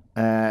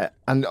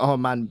 And oh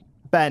man,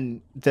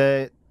 Ben,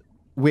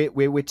 we're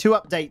 2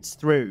 updates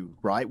through,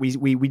 right?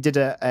 We did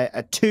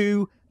a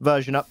 2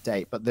 version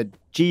update, but the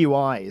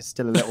GUI is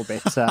still a little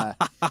bit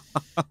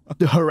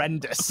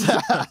horrendous.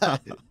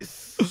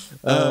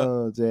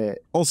 Oh dear.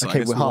 Also,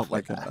 okay, we're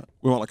halfway there.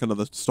 We want like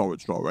another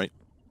storage drawer, right?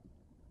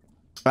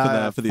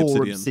 For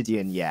the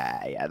obsidian.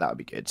 Yeah, that would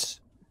be good.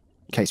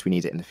 In case we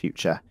need it in the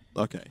future.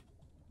 Okay.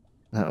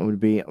 That would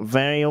be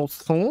very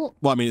useful.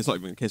 Well, I mean, it's not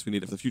even in case we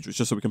need it for the future. It's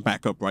just so we can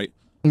back up, right?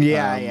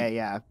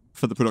 Yeah.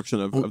 For the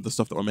production of the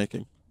stuff that we're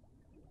making.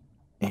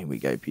 Here we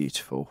go.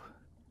 Beautiful.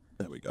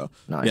 There we go.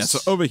 Nice. Yeah,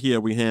 so over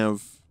here we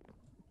have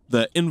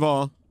the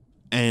Invar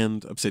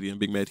and obsidian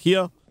being made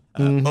here.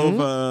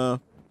 Over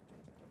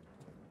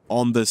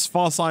on this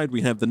far side,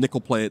 we have the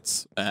nickel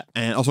plates, the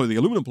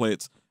aluminum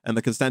plates and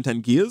the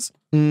Constantan gears.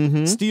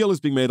 Steel is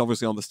being made,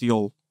 obviously, on the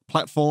steel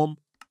platform.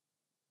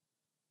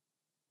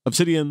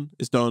 Obsidian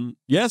is done.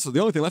 Yeah, so the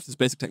only thing left is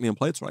basic technium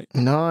plates, right?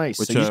 Nice.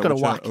 So you just got to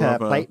whack a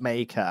plate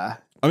maker.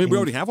 I mean, we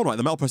already have one, right?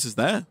 The metal press is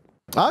there.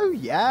 Oh,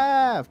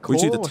 yeah, of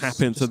course. We just need to tap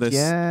into this.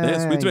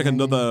 We need to make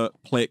another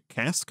plate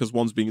cast, because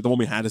the one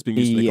we had is being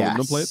used to make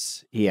aluminum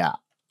plates. Yeah.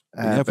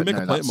 If we make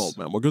a plate mold,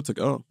 man, we're good to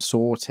go.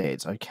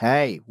 Sorted.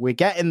 Okay. We're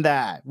getting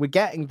there. We're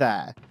getting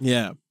there.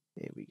 Yeah.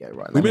 Here we go.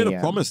 Right. We made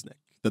a promise, Nick,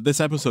 that this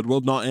episode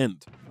will not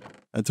end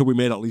until we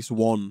made at least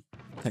one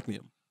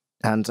technium.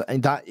 And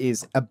that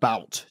is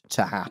about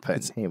to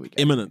happen. Here we go.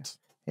 Imminent.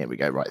 Here we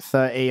go. Right,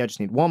 30. I just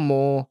need one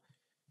more.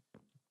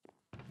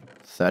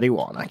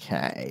 31.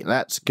 Okay,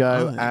 let's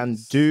go and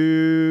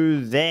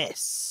do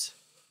this.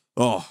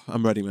 Oh,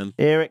 I'm ready, man.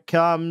 Here it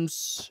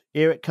comes.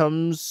 Here it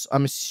comes.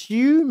 I'm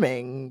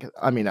assuming...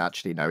 I mean,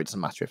 actually, no, it doesn't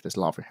matter if there's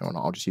lava here or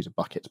not. I'll just use a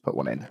bucket to put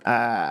one in.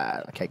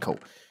 Okay, cool.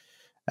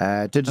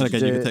 And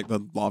again, you can take the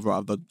lava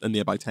out of the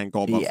nearby tank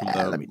or from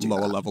the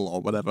lower level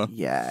or whatever.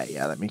 Yeah,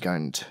 let me go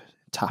and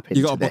tap into this.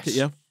 You got a bucket,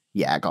 yeah?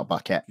 Yeah, I got a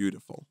bucket.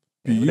 Beautiful.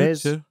 Here it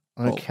is.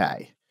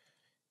 Okay.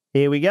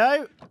 Here we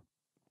go.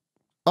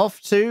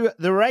 Off to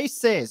the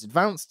races.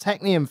 Advanced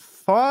Technium,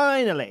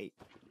 finally.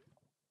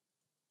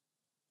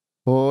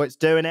 Oh, it's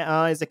doing it,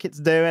 Isaac. It's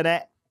doing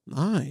it.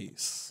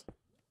 Nice.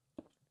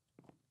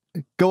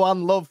 Go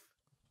on, love.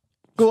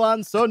 Go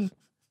on, son.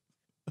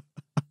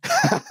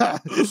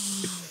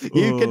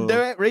 You can do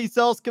it,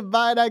 Resource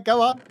Combiner.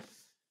 Go on.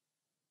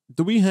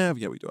 Do we have?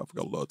 Yeah, we do. I've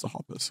got loads of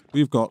hoppers.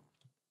 We've got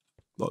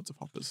loads of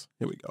hoppers.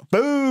 Here we go.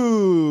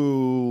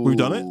 Boom! We've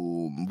done it.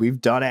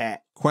 We've done it.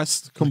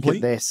 Quest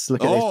complete. Look at this.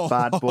 Look at this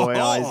bad boy,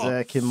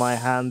 Isaac, in my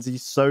hands.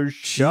 He's so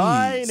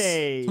shiny.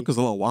 Jeez. Took us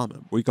a little while,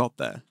 man. We got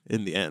there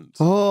in the end.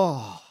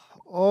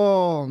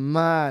 Oh,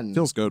 man.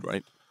 Feels good,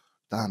 right?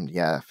 Damn,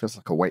 yeah. Feels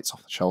like a weight's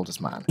off the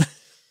shoulders, man.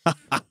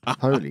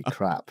 Holy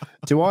crap.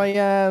 Do I,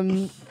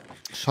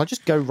 should I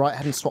just go right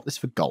ahead and swap this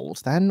for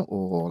gold then?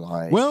 Or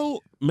like...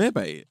 Well,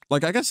 maybe.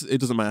 Like, I guess it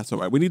doesn't matter,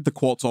 right? We need the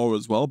quartz ore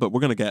as well, but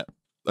we're going to get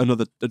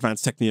another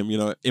advanced technium, you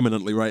know,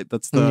 imminently, right?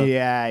 That's the plan.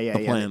 Yeah.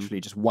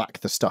 Literally just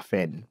whack the stuff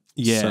in.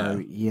 Yeah.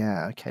 So,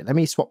 yeah, okay. Let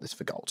me swap this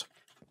for gold.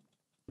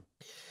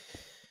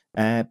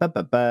 And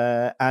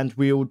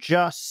we'll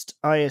just,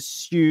 I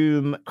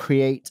assume,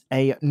 create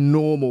a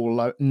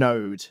normal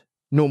node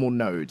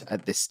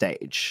at this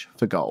stage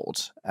for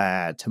gold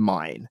to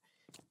mine.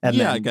 And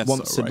yeah, then I guess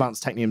once so, right?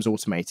 advanced technium's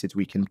automated,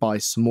 we can buy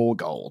some more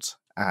gold.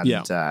 And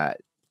is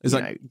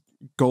that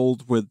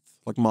gold with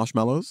like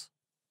marshmallows?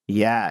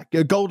 Yeah,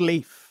 gold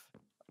leaf.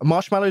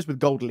 Marshmallows with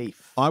gold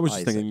leaf. I was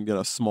just thinking, you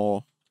know,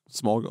 small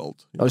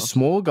gold. Oh,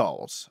 small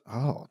gold.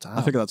 Oh, damn.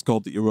 I figure that's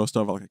gold that you roast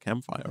over like a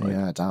campfire, right?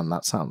 Yeah, damn,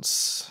 that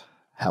sounds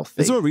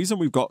healthy. Is there a reason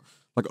we've got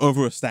like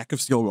over a stack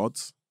of steel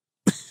rods?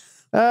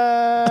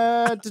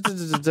 Let's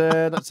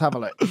have a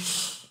look.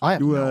 I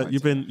have no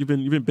you've idea.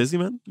 been busy,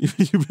 man.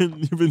 You've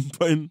been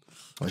putting.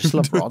 I just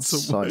love rods.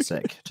 So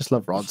sick. Just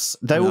love rods.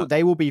 They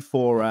will be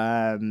for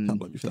Can't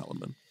blame you for that one,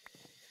 man.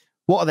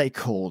 What are they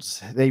called?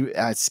 They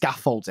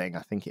scaffolding,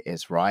 I think it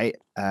is, right?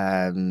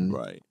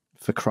 Right.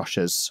 For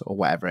crushers or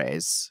whatever it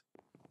is.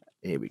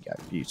 Here we go.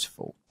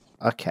 Beautiful.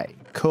 Okay,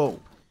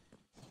 cool.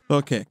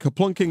 Okay,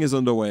 kaplunking is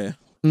underway.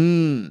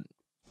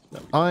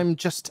 I'm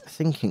just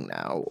thinking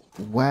now,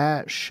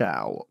 where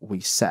shall we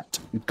set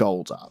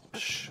gold up?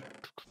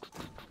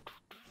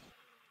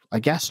 I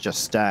guess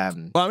just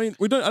Well, I mean,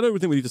 I don't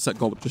think we need to set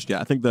gold up just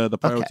yet. I think the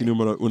priority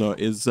numero uno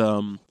is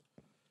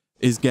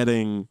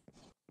getting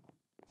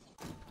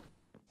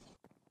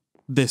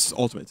this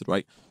automated,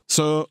 right?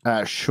 So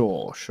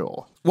sure.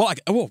 Well,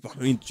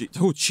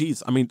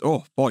 jeez. I mean,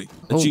 oh boy,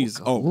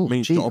 jeez. Oh boy,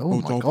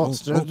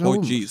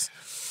 jeez.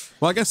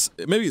 Well, I guess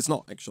maybe it's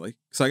not actually,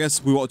 because I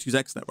guess we want to use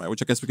XNet, right?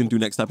 Which I guess we can do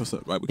next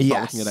episode, right? We can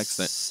start looking at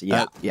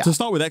XNet. Yeah. To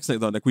start with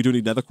XNet though, Nick, we do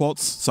need nether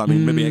quartz. So I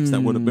mean, maybe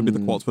XNet maybe the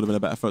quartz would have been a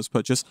better first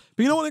purchase.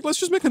 But you know what, Nick? Let's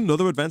just make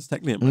another advanced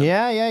technium. Man.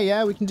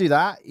 Yeah. We can do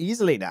that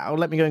easily now.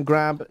 Let me go and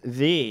grab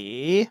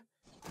the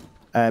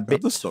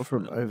bits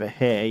from over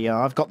here. Yeah,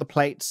 I've got the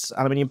plates,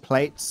 aluminium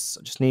plates.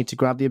 I just need to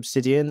grab the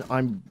obsidian.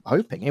 I'm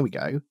hoping. Here we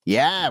go.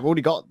 Yeah, I've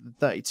already got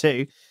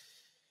 32.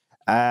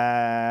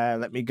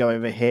 Let me go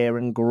over here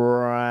and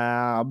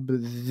grab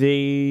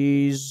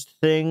these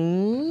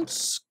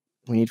things.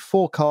 We need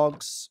 4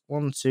 cogs.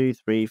 1, 2,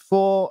 3,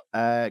 4.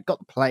 Got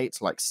the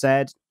plates, like I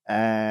said.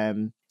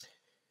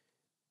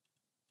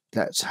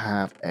 Let's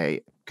have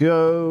a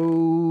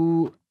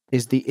go.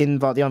 Is the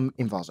invar? The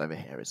invar's over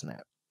here, isn't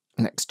it?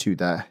 Next to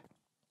the.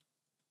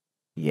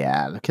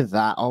 Yeah, look at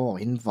that. Oh,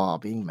 invar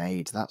being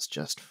made. That's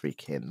just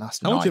freaking.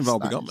 That's How nice. much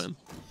invar we got, man?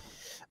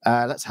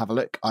 Let's have a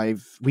look.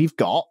 We've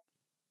got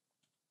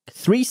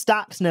 3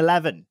 stacks and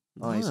 11.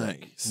 Nice.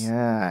 Isaac.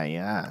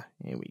 Yeah.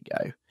 Here we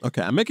go.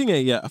 Okay, I'm making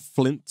a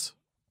flint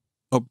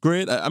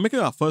upgrade. I'm making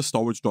our first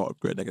storage door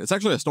upgrade. It's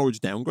actually a storage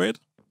downgrade.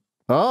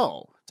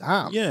 Oh,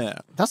 damn. Yeah.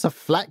 That's a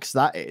flex,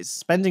 that is.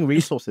 Spending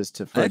resources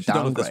for a downgrade.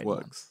 Don't know if this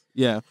works.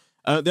 Yeah.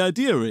 The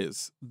idea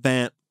is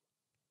that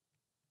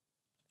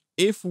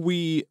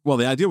the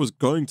idea was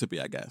going to be,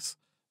 I guess,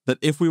 that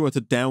if we were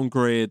to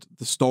downgrade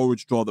the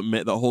storage drawer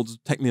that holds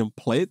technium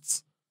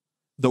plates,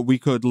 that we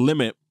could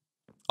limit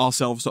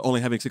ourselves to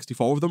only having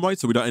 64 of them, right?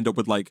 So we don't end up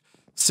with like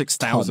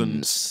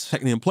 6,000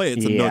 technium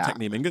plates and no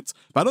technium ingots.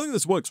 But I don't think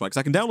this works, right? Because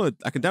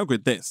I can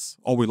downgrade this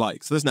all we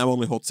like. So this now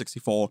only holds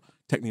 64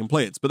 technium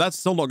plates, but that's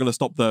still not going to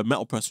stop the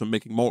metal press from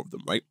making more of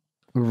them, right?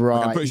 Right.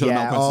 Like, I'm pretty sure the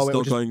metal press is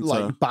still going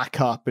to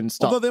back up and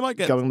start. Although they might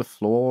go on the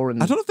floor.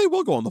 And I don't know if they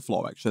will go on the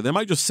floor. Actually, they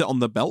might just sit on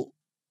the belt.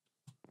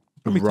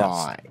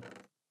 Right.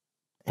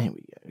 Here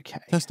we go. Okay.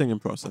 Testing in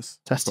process.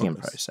 Testing in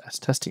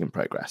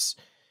progress.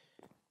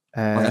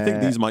 I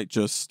think these might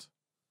just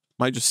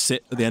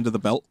sit at the end of the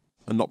belt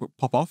and not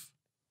pop off.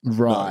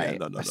 Right.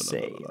 No, I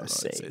see.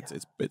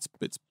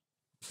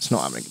 It's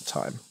not having a good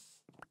time.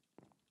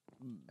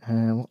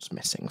 What's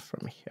missing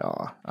from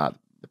here?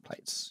 The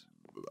plates.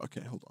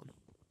 Okay, hold on.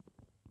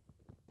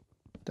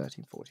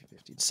 13, 14,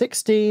 15,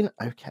 16.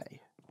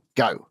 Okay.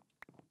 Go.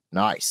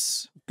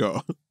 Nice.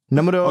 Go.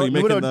 Numero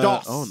making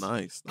dos. Oh,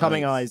 nice.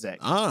 Coming, Isaac.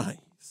 Nice.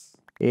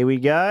 Here we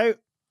go.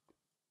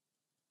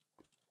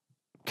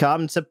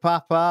 Come to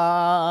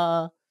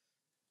Papa.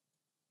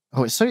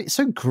 Oh, it's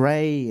so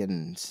grey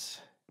and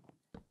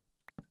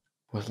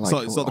like it's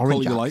not the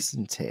colour you like?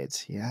 Accented.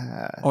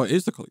 Yeah. Oh, it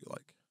is the colour you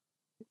like.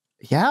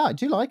 Yeah, I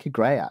do like a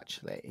grey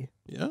actually.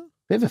 Yeah.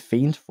 Bit of a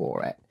fiend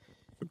for it.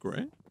 For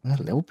grey? A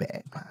little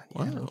bit, man.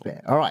 Yeah, wow. A little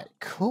bit. All right,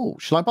 cool.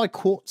 Shall I buy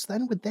quartz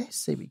then with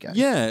this? Here we go.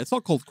 Yeah, it's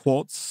not called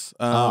quartz.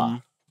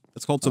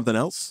 It's called something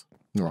else.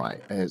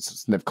 Right.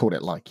 They've called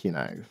it like, you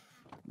know,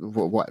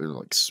 what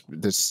like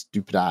this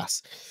stupid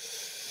ass.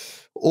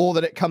 All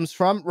that it comes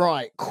from.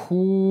 Right.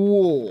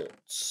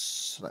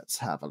 Quartz. Let's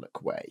have a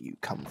look where you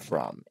come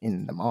from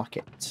in the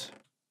market.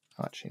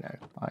 Actually, no.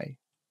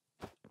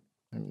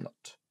 I'm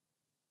not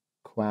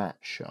quite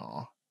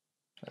sure.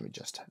 Let me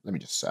just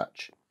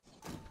search.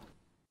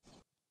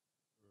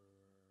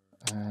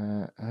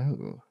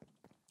 Oh.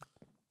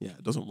 Yeah,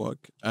 it doesn't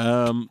work.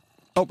 Oh,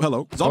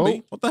 hello.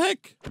 Zombie. Oh. What the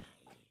heck?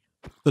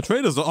 The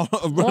traders are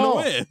run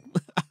away.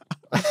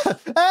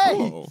 Hey!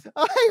 Whoa.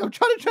 Hey, I'm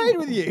trying to trade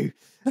with you.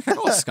 I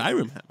got a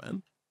Skyrim hat,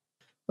 man.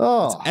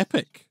 Oh. It's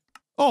epic.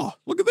 Oh,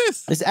 look at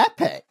this. It's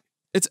epic.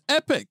 It's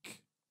epic.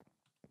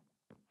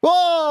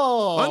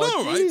 Whoa! I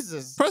know,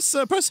 Jesus. Right?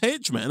 Press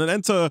H, man, and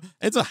enter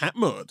hat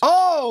mode.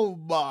 Oh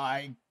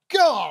my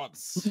God!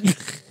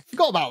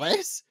 Forgot about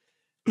this.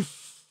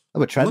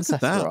 I'm a trendsetter. Look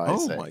at that.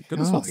 Isaac. Oh my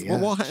goodness!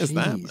 What hat is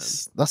that, man?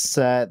 That's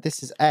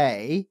this is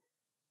a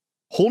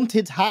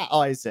haunted hat,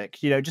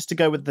 Isaac. You know, just to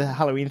go with the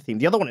Halloween theme.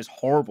 The other one is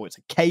horrible. It's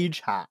a cage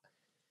hat.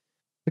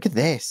 Look at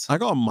this. I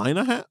got a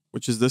miner hat,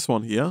 which is this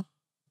one here.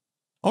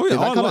 Oh yeah,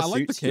 I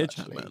like the cage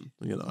hat, man.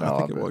 You know, I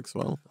think it works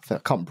well. I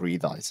can't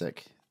breathe,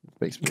 Isaac.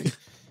 It makes me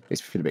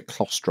feel a bit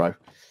claustro.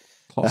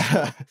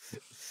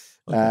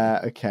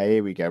 Okay,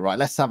 here we go. Right,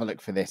 let's have a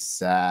look for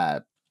this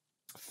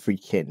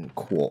freaking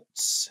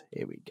quartz.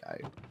 Here we go.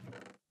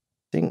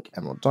 Zinc,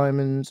 emerald,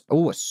 diamonds.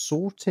 Oh,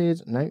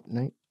 assorted. No.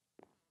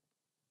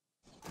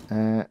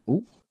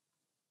 Ooh.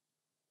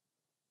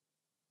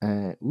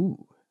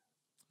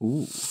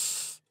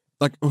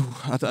 Like, I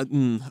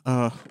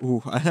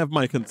have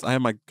my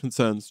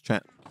concerns,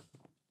 chat.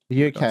 Are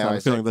you okay? I have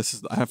a feeling this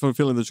is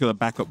going to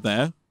back up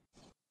there.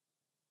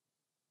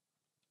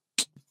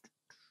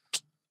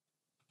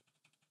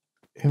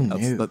 Who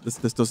knew?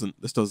 This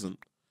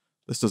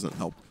doesn't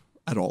help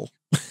at all.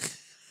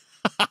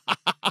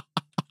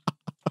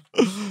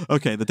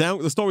 Okay,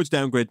 the storage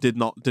downgrade did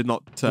not do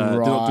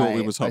what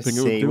we was hoping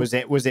it would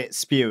do. Was it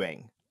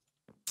spewing?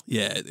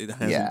 Yeah, it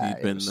has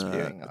indeed been.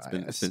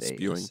 It's been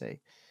spewing.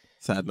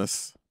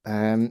 Sadness.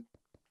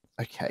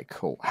 Okay,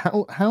 cool.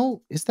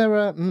 How is there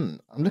a? I'm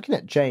looking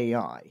at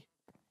JEI.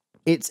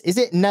 Is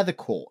it nether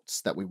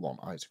quartz that we want,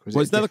 Isaac?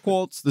 It's nether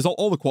quartz. There's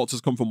all the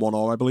quartzes come from one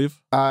ore, I believe.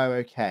 Oh,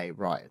 okay,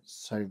 right.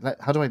 So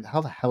how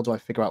the hell do I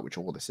figure out which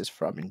ore this is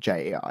from in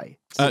JEI?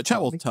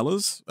 Chat will tell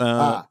us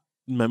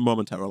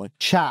momentarily.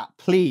 Chat,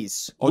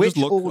 please. I'll just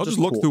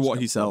look through what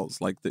he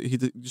sells. Like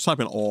just type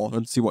in ore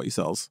and see what he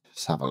sells.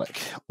 Let's have a look.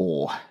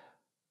 Ore.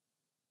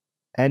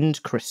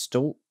 End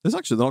crystal. They're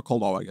not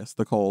called ore, I guess.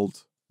 They're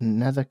called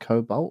nether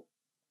cobalt.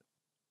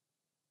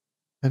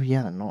 Oh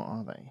yeah, they're not,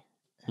 are they?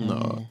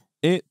 No.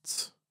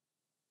 It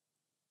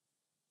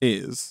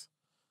is.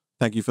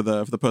 Thank you for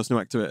the person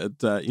who activated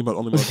emote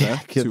only mode there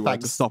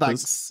to stop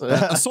us.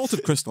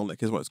 Assorted crystal,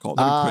 Nick, is what it's called.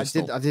 I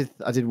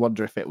did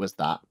wonder if it was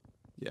that.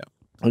 Yeah.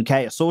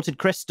 Okay, assorted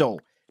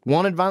crystal.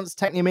 One advanced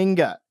technium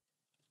ingot.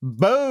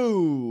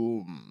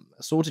 Boom.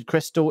 Assorted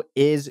crystal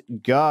is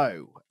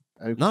go.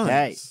 Okay.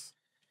 Nice.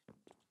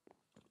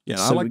 Yeah,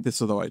 so I like this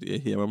other idea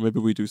here. Where maybe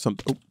we do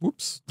something. Oh,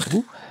 whoops.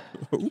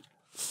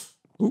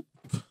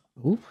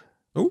 Ooh.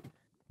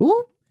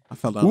 I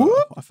fell down.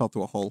 I fell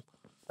through a hole.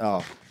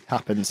 Oh,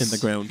 happens. In the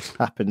ground.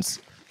 Happens.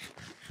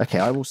 Okay,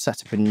 I will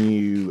set up a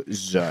new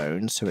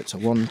zone. So it's a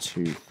 1,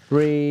 2,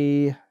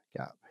 3.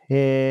 Gap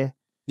here.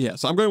 Yeah,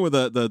 so I'm going with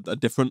a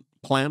different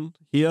plan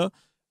here,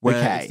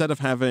 where instead of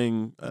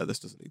having this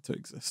doesn't need to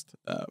exist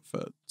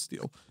for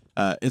steel.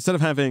 Instead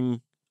of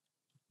having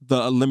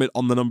the limit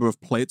on the number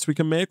of plates we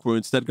can make, we're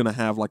instead going to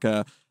have like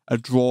a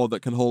drawer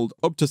that can hold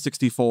up to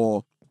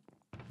 64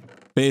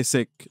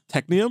 basic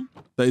technium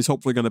that is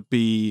hopefully going to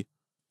be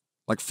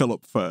like fill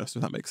up first,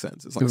 if that makes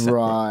sense. It's like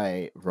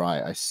right.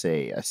 I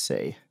see.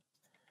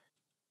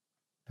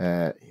 Here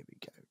we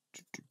go.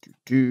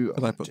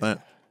 Did I put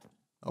that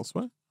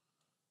elsewhere?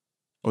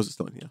 Or is it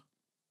still in here?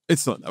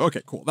 It's still in there.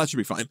 Okay, cool. That should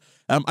be fine.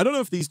 I don't know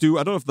if these do.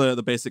 I don't know if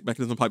the basic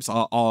mechanism pipes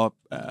are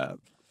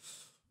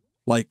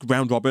like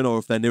round robin or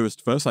if they're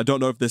nearest first. I don't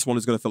know if this one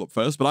is going to fill up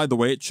first, but either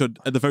way, it should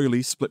at the very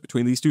least split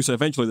between these two. So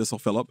eventually this will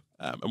fill up,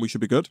 and we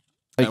should be good.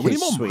 Okay, we need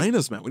more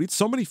miners, man. We need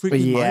so many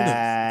freaking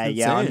miners.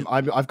 Yeah.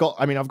 I've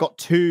got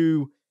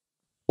 2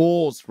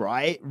 ores,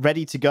 right,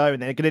 ready to go,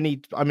 and they're going to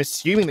need. I'm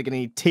assuming they're going to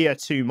need tier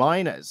 2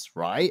 miners,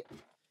 right?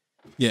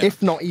 Yeah.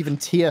 If not even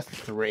tier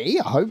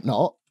 3, I hope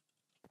not.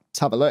 Let's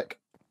have a look.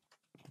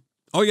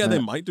 Oh yeah, they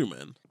might do,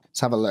 man.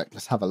 Let's have a look.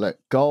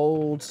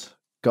 Gold.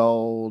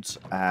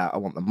 I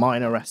want the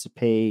miner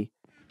recipe.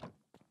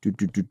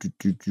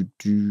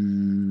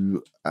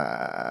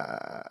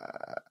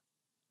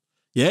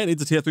 Yeah, it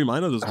needs a tier 3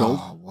 miner. There's gold.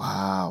 Oh,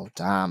 wow,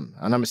 damn.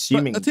 And I'm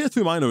assuming... But a tier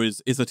 3 miner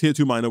is a tier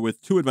 2 miner with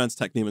 2 advanced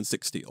technium and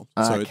 6 steel.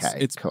 So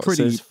it's cool.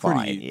 pretty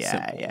fine.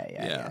 simple.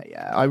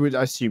 Yeah. I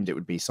assumed it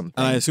would be something.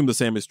 And I assume the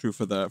same is true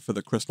for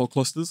the crystal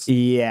clusters.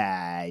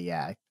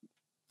 Yeah.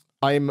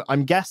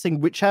 I'm guessing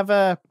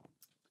whichever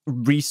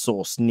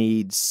resource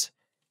needs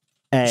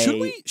a... Should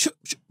we?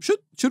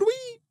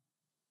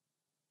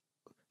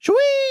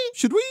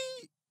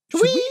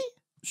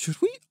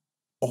 should we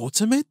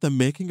automate the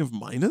making of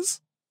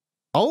miners?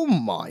 Oh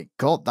my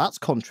god, that's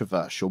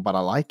controversial, but I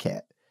like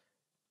it.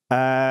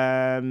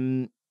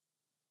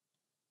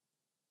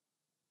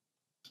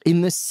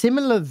 In the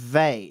similar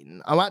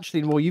vein,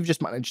 actually, well, you've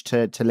just managed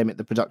to limit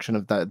the production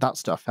of that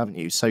stuff, haven't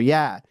you? So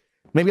yeah,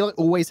 maybe like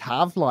always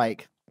have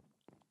like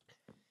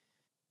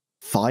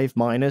 5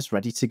 miners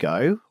ready to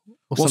go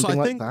or something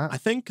like that. I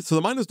think so.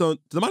 The miners don't.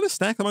 Do the miners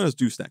stack? The miners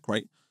do stack,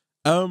 right?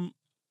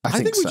 I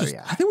think so,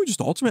 yeah. I think we just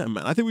automate them,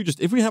 man. I think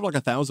if we have like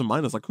 1,000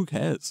 miners, like who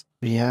cares?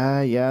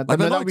 Yeah. Like,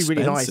 that would be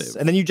really nice.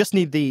 And then you just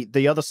need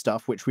the other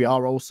stuff, which we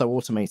are also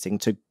automating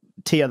to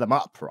tier them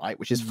up, right?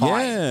 Which is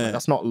fine. Yeah. Like,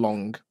 that's not a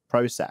long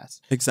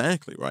process.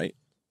 Exactly, right?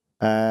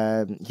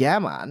 Yeah,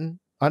 man.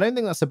 I don't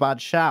think that's a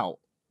bad shout.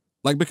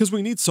 Like, because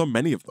we need so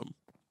many of them,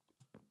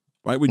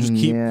 right? We just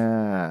keep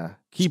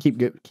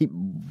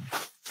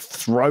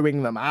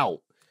throwing them out.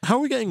 How are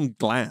we getting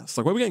glass?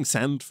 Like, where are we getting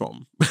sand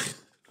from?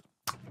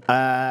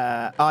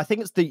 I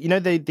think it's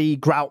the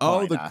grout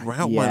miner. Oh, the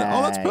grout miner.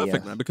 Oh, that's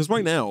perfect, man. Because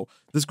right now,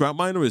 this grout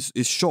miner is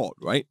short,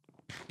 right?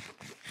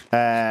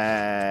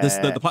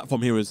 The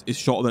platform here is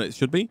shorter than it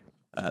should be.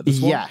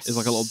 This one is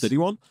like a little diddy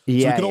one. So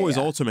we can always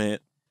automate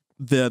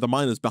the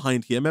miners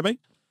behind here, maybe.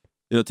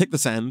 Take the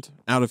sand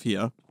out of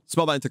here,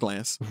 spell that into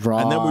glass,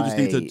 right? And then we just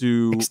need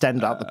to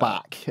extend out the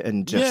back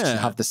and just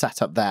have the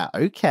setup there.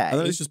 Okay. And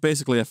then it's just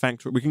basically a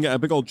factory. We can get a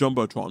big old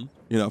jumbotron,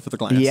 for the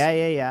glass.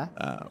 Yeah.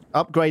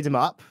 Upgrade them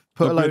up.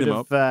 Put a load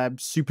of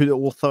super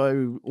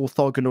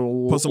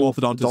orthogonal. Put some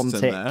orthodontists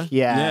in there.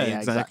 Yeah,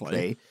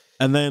 exactly.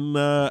 And then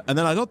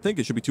I don't think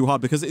it should be too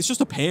hard because it's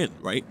just a pain,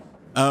 right?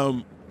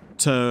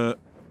 To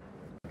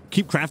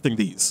keep crafting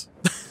these.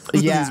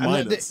 Yeah.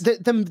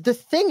 The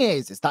thing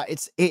is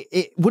that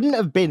it wouldn't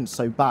have been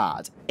so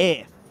bad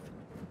if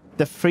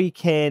the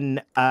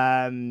freaking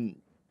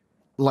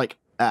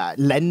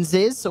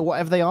lenses or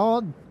whatever they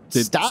are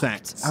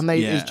stacked. And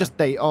it's just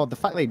the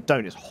fact they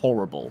don't is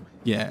horrible.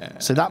 Yeah.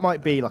 So that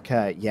might be like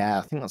I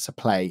think that's a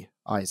play,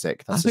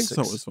 Isaac. I think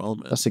so as well,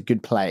 man. That's a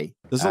good play.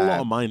 There's a lot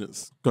of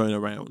miners going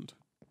around.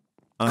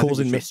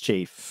 Causing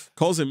mischief.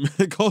 Causing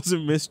mischief.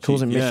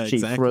 Causing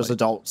mischief for us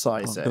adults,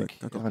 Isaac.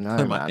 I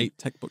know, my 8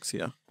 tech books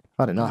here.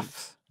 I've had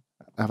enough.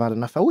 I've had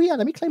enough. Oh yeah,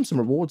 let me claim some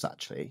rewards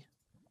actually.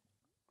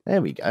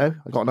 There we go.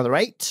 I got another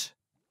 8.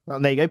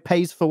 And there you go.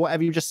 Pays for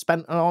whatever you just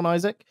spent on,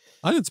 Isaac.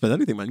 I didn't spend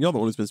anything, man. You're the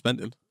one who's been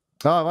spending.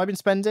 Oh, have I been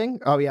spending?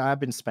 Oh yeah, I've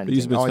been spending.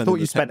 I thought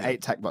you spent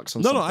 8 tech bucks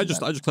on something. No, I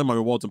just claim my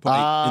rewards and put 8 in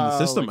the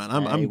system, man.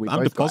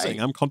 I'm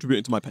depositing. I'm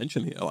contributing to my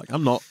pension here. Like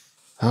I'm not.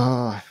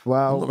 Oh,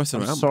 well, I'm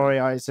sorry,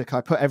 Isaac.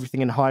 I put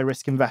everything in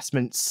high-risk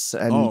investments,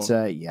 and it's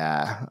not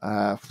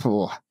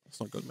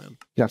good, man.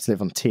 You have to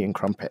live on tea and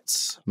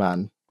crumpets,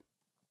 man.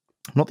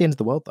 Not the end of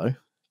the world, though.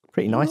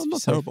 Pretty nice.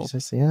 Not terrible.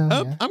 Yeah.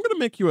 I'm going to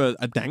make you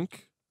a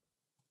dank.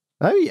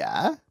 Oh,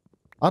 yeah?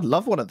 I'd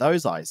love one of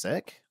those,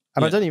 Isaac.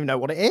 And I don't even know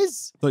what it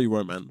is. No, you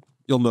won't, man.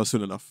 You'll know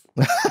soon enough.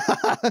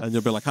 And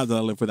you'll be like, how did I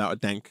live without a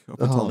dank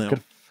up until now?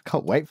 God,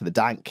 can't wait for the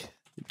dank.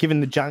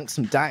 Giving the jank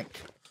some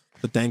dank.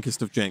 The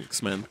dankest of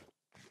janks, man.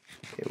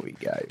 Here we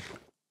go.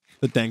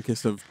 The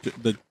dankest of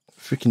the...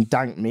 Freaking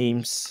dank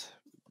memes.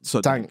 So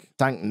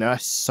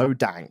dankness. So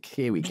dank.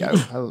 Here we go.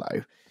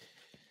 Hello.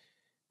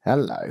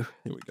 Here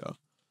we go.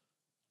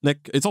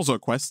 Nick, it's also a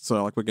quest,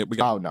 so like we get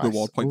nice.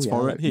 Reward points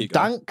for it. Here you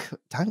go.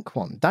 Dank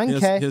one.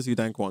 Here's your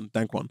dank one.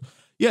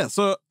 Yeah,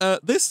 so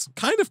this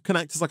kind of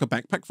connects as like a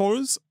backpack for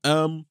us.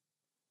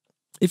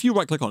 If you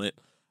right click on it,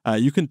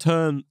 you can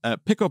turn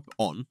pickup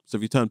on. So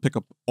if you turn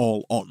pickup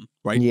all on,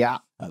 right? Yeah.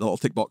 The little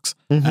tick box.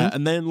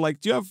 And then do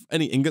you have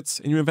any ingots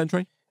in your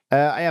inventory?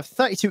 I have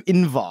 32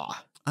 invar.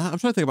 I'm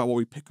trying to think about what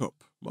we pick up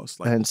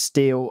mostly. And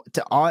steel.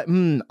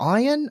 Iron?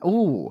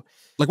 Ooh.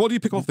 Like, what do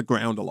you pick off the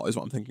ground a lot is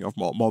what I'm thinking of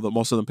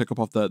more so than pick up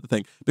off the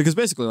thing. Because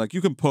basically, like,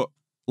 you can put,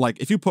 like,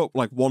 if you put,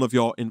 like, one of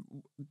your... Do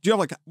you have,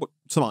 like,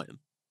 some iron?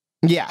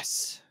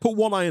 Yes. Put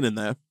 1 iron in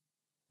there.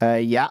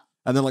 Yeah.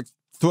 And then, like,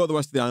 throw the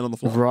rest of the iron on the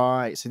floor.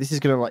 Right. So this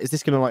is going to, like... Is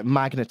this going to, like,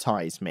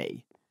 magnetize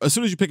me? As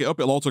soon as you pick it up,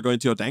 it'll also go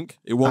into your dank.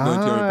 It won't go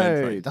into your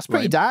inventory. That's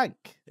pretty dank.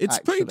 It's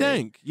pretty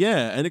dank,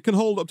 yeah. And it can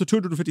hold up to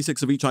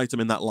 256 of each item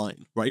in that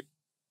line, right?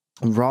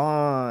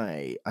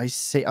 Right. I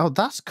see. Oh,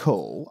 that's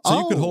cool. So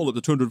you could hold up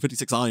to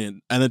 256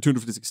 iron, and then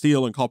 256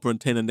 steel and copper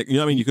and tin and nickel. You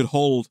know what I mean? You could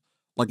hold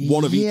like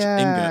one of each ingot.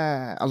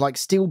 Yeah. Like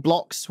steel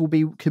blocks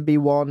could be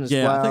one as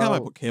well. Yeah, I think I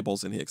might put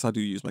cables in here because I do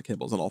use my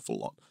cables an awful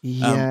lot.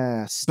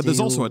 Yeah. But there's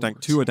also a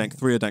dank 2, a dank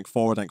 3, a dank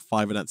 4, a dank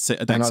 5, a dank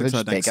 6, and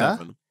a dank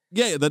 7.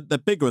 Yeah, they're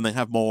bigger and they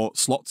have more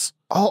slots.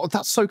 Oh,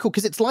 that's so cool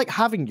because it's like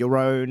having your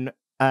own.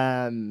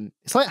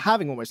 It's like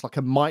having almost like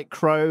a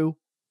micro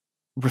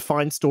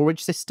refined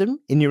storage system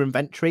in your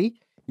inventory.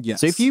 Yes.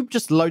 So if you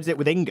just loaded it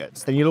with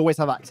ingots, then you'll always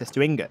have access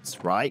to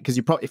ingots, right? Because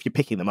if you're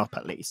picking them up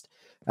at least,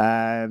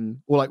 or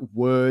like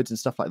words and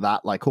stuff like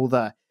that, like all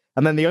the.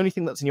 And then the only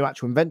thing that's in your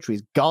actual inventory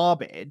is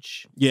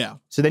garbage. Yeah.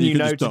 So then you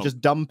know to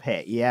just dump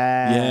it.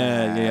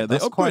 Yeah. The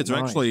upgrades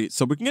are actually...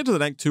 So we can get to the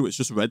dank 2, it's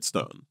just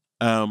redstone.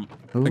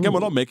 Again, we're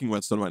not making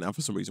redstone right now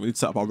for some reason. We need to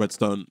set up our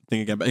redstone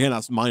thing again. But again,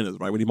 that's miners,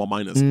 right? We need more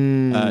miners.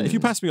 If you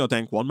pass me your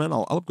dank 1, man,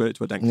 I'll upgrade it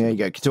to a dank 2. There you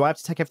go. Do I have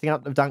to take everything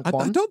out of dank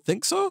 1? I don't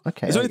think so.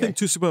 Okay. Is there anything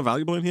too super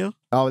valuable in here?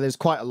 Oh, there's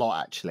quite a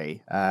lot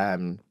actually.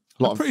 I'm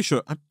pretty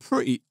sure.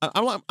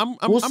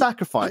 We'll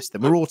sacrifice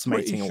them. We're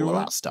automating all of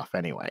that stuff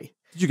anyway.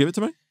 Did you give it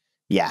to me?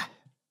 Yeah.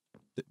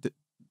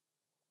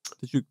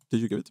 Did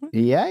you give it to me?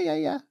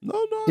 Yeah.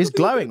 No. It's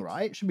glowing,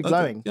 right? It should be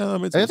glowing. Yeah,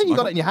 I think you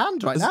got it in your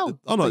hand right now.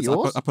 Oh no,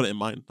 yours? I put it in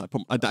mine. I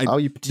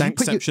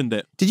dankceptioned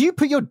it. Did you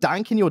put your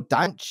dank in your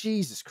dank?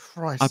 Jesus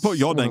Christ! I put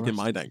your dank in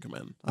my dank,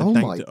 man. Oh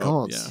my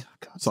God! Yeah.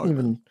 I can't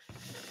even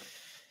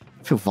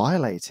feel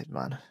violated,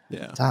 man.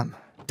 Yeah. Damn.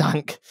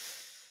 Dank.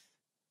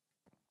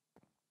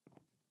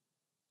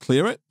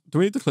 Clear it? Do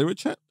we need to clear it,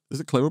 chat? Is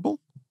it clearable?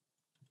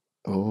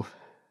 Oh.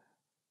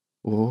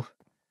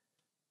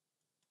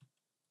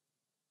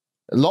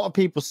 A lot of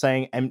people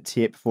saying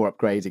empty it before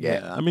upgrading it.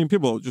 Yeah, I mean,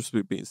 people just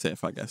being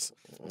safe, I guess.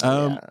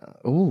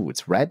 Oh,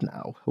 it's red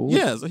now. Ooh.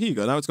 Yeah, so here you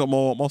go. Now it's got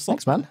more slots.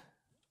 Thanks, man.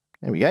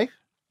 There we go.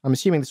 I'm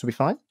assuming this will be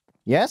fine.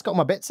 Yeah, it's got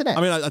my bits in it.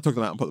 I mean, I took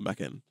them out and put them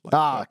back in.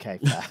 Okay.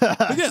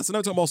 But yeah, so now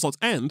it's got more slots,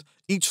 and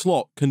each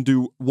slot can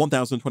do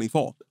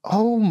 1,024.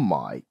 Oh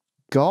my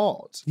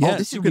God. Yeah,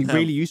 this would be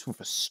really useful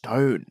for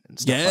stone and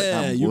stuff like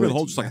that. Yeah, you can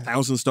hold just like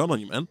 1,000 stone on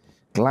you, man.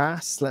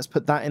 Glass, let's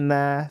put that in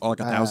there. Or like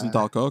 1,000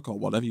 dark oak or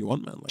whatever you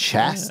want, man. Like,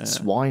 chests,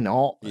 why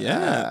not?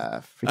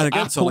 Yeah. And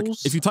again, so like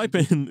if you type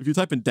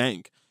in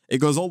dank, it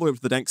goes all the way up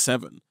to the dank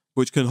 7,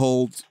 which can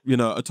hold,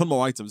 a ton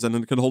more items, and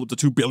then it can hold up to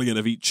 2 billion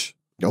of each.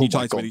 Oh each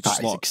my item God, in each that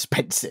slot. is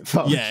expensive.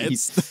 Oh, yeah,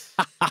 it's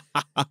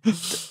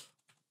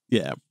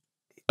yeah.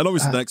 And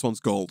obviously the next one's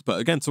gold, but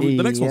again, so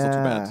the next one's not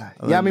too bad.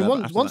 Yeah, I mean,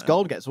 once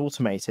gold gets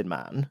automated,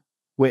 man,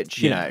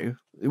 which you know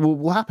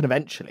will happen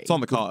eventually. It's on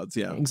the cards,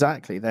 yeah.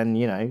 Exactly. Then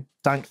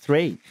dank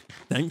 3.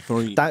 Dank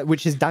 3.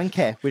 Which is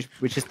danke,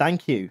 which is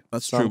thank you.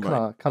 That's true,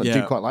 man. Kind of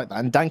do quite like that.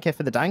 And danke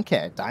for the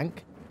danke,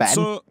 dank. Ben.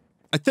 So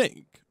I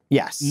think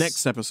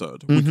next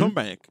episode we come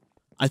back.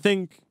 I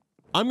think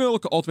I'm going to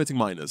look at automating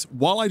miners.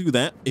 While I do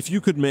that, if you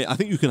could I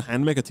think you can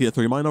hand make a tier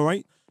 3 miner,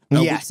 right?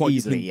 Yes,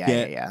 easily.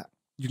 Yeah.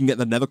 You can get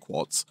the nether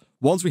quartz.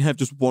 Once we have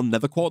just one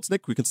nether quartz,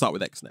 Nick, we can start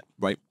with XNet,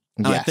 right?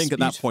 And I think at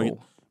that point,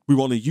 we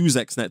want to use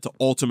XNet to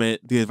automate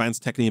the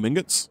advanced technium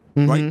ingots,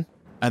 right?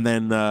 And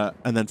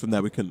then from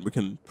there we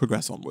can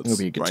progress onwards. It'll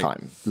be a good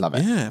time. Love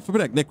it. Yeah, for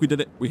Nick, we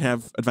did it. We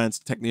have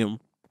advanced technium,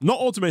 not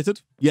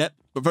automated yet,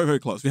 but very, very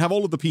close. We have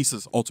all of the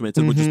pieces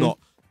automated. We're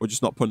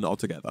just not putting it all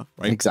together,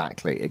 right?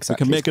 Exactly. We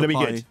can make it be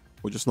good.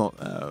 We're just not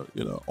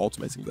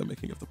automating the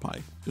making of the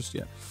pie just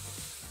yet.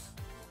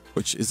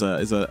 Which is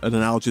an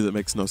analogy that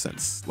makes no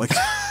sense. Like,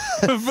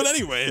 but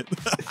anyway,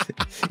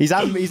 he's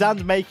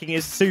making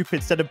his soup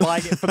instead of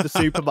buying it from the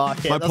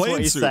supermarket. That's what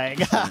he's saying.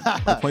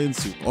 Plain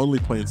soup, only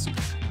plain soup.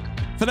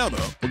 For now, though,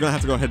 we're gonna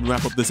have to go ahead and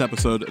wrap up this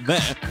episode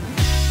there.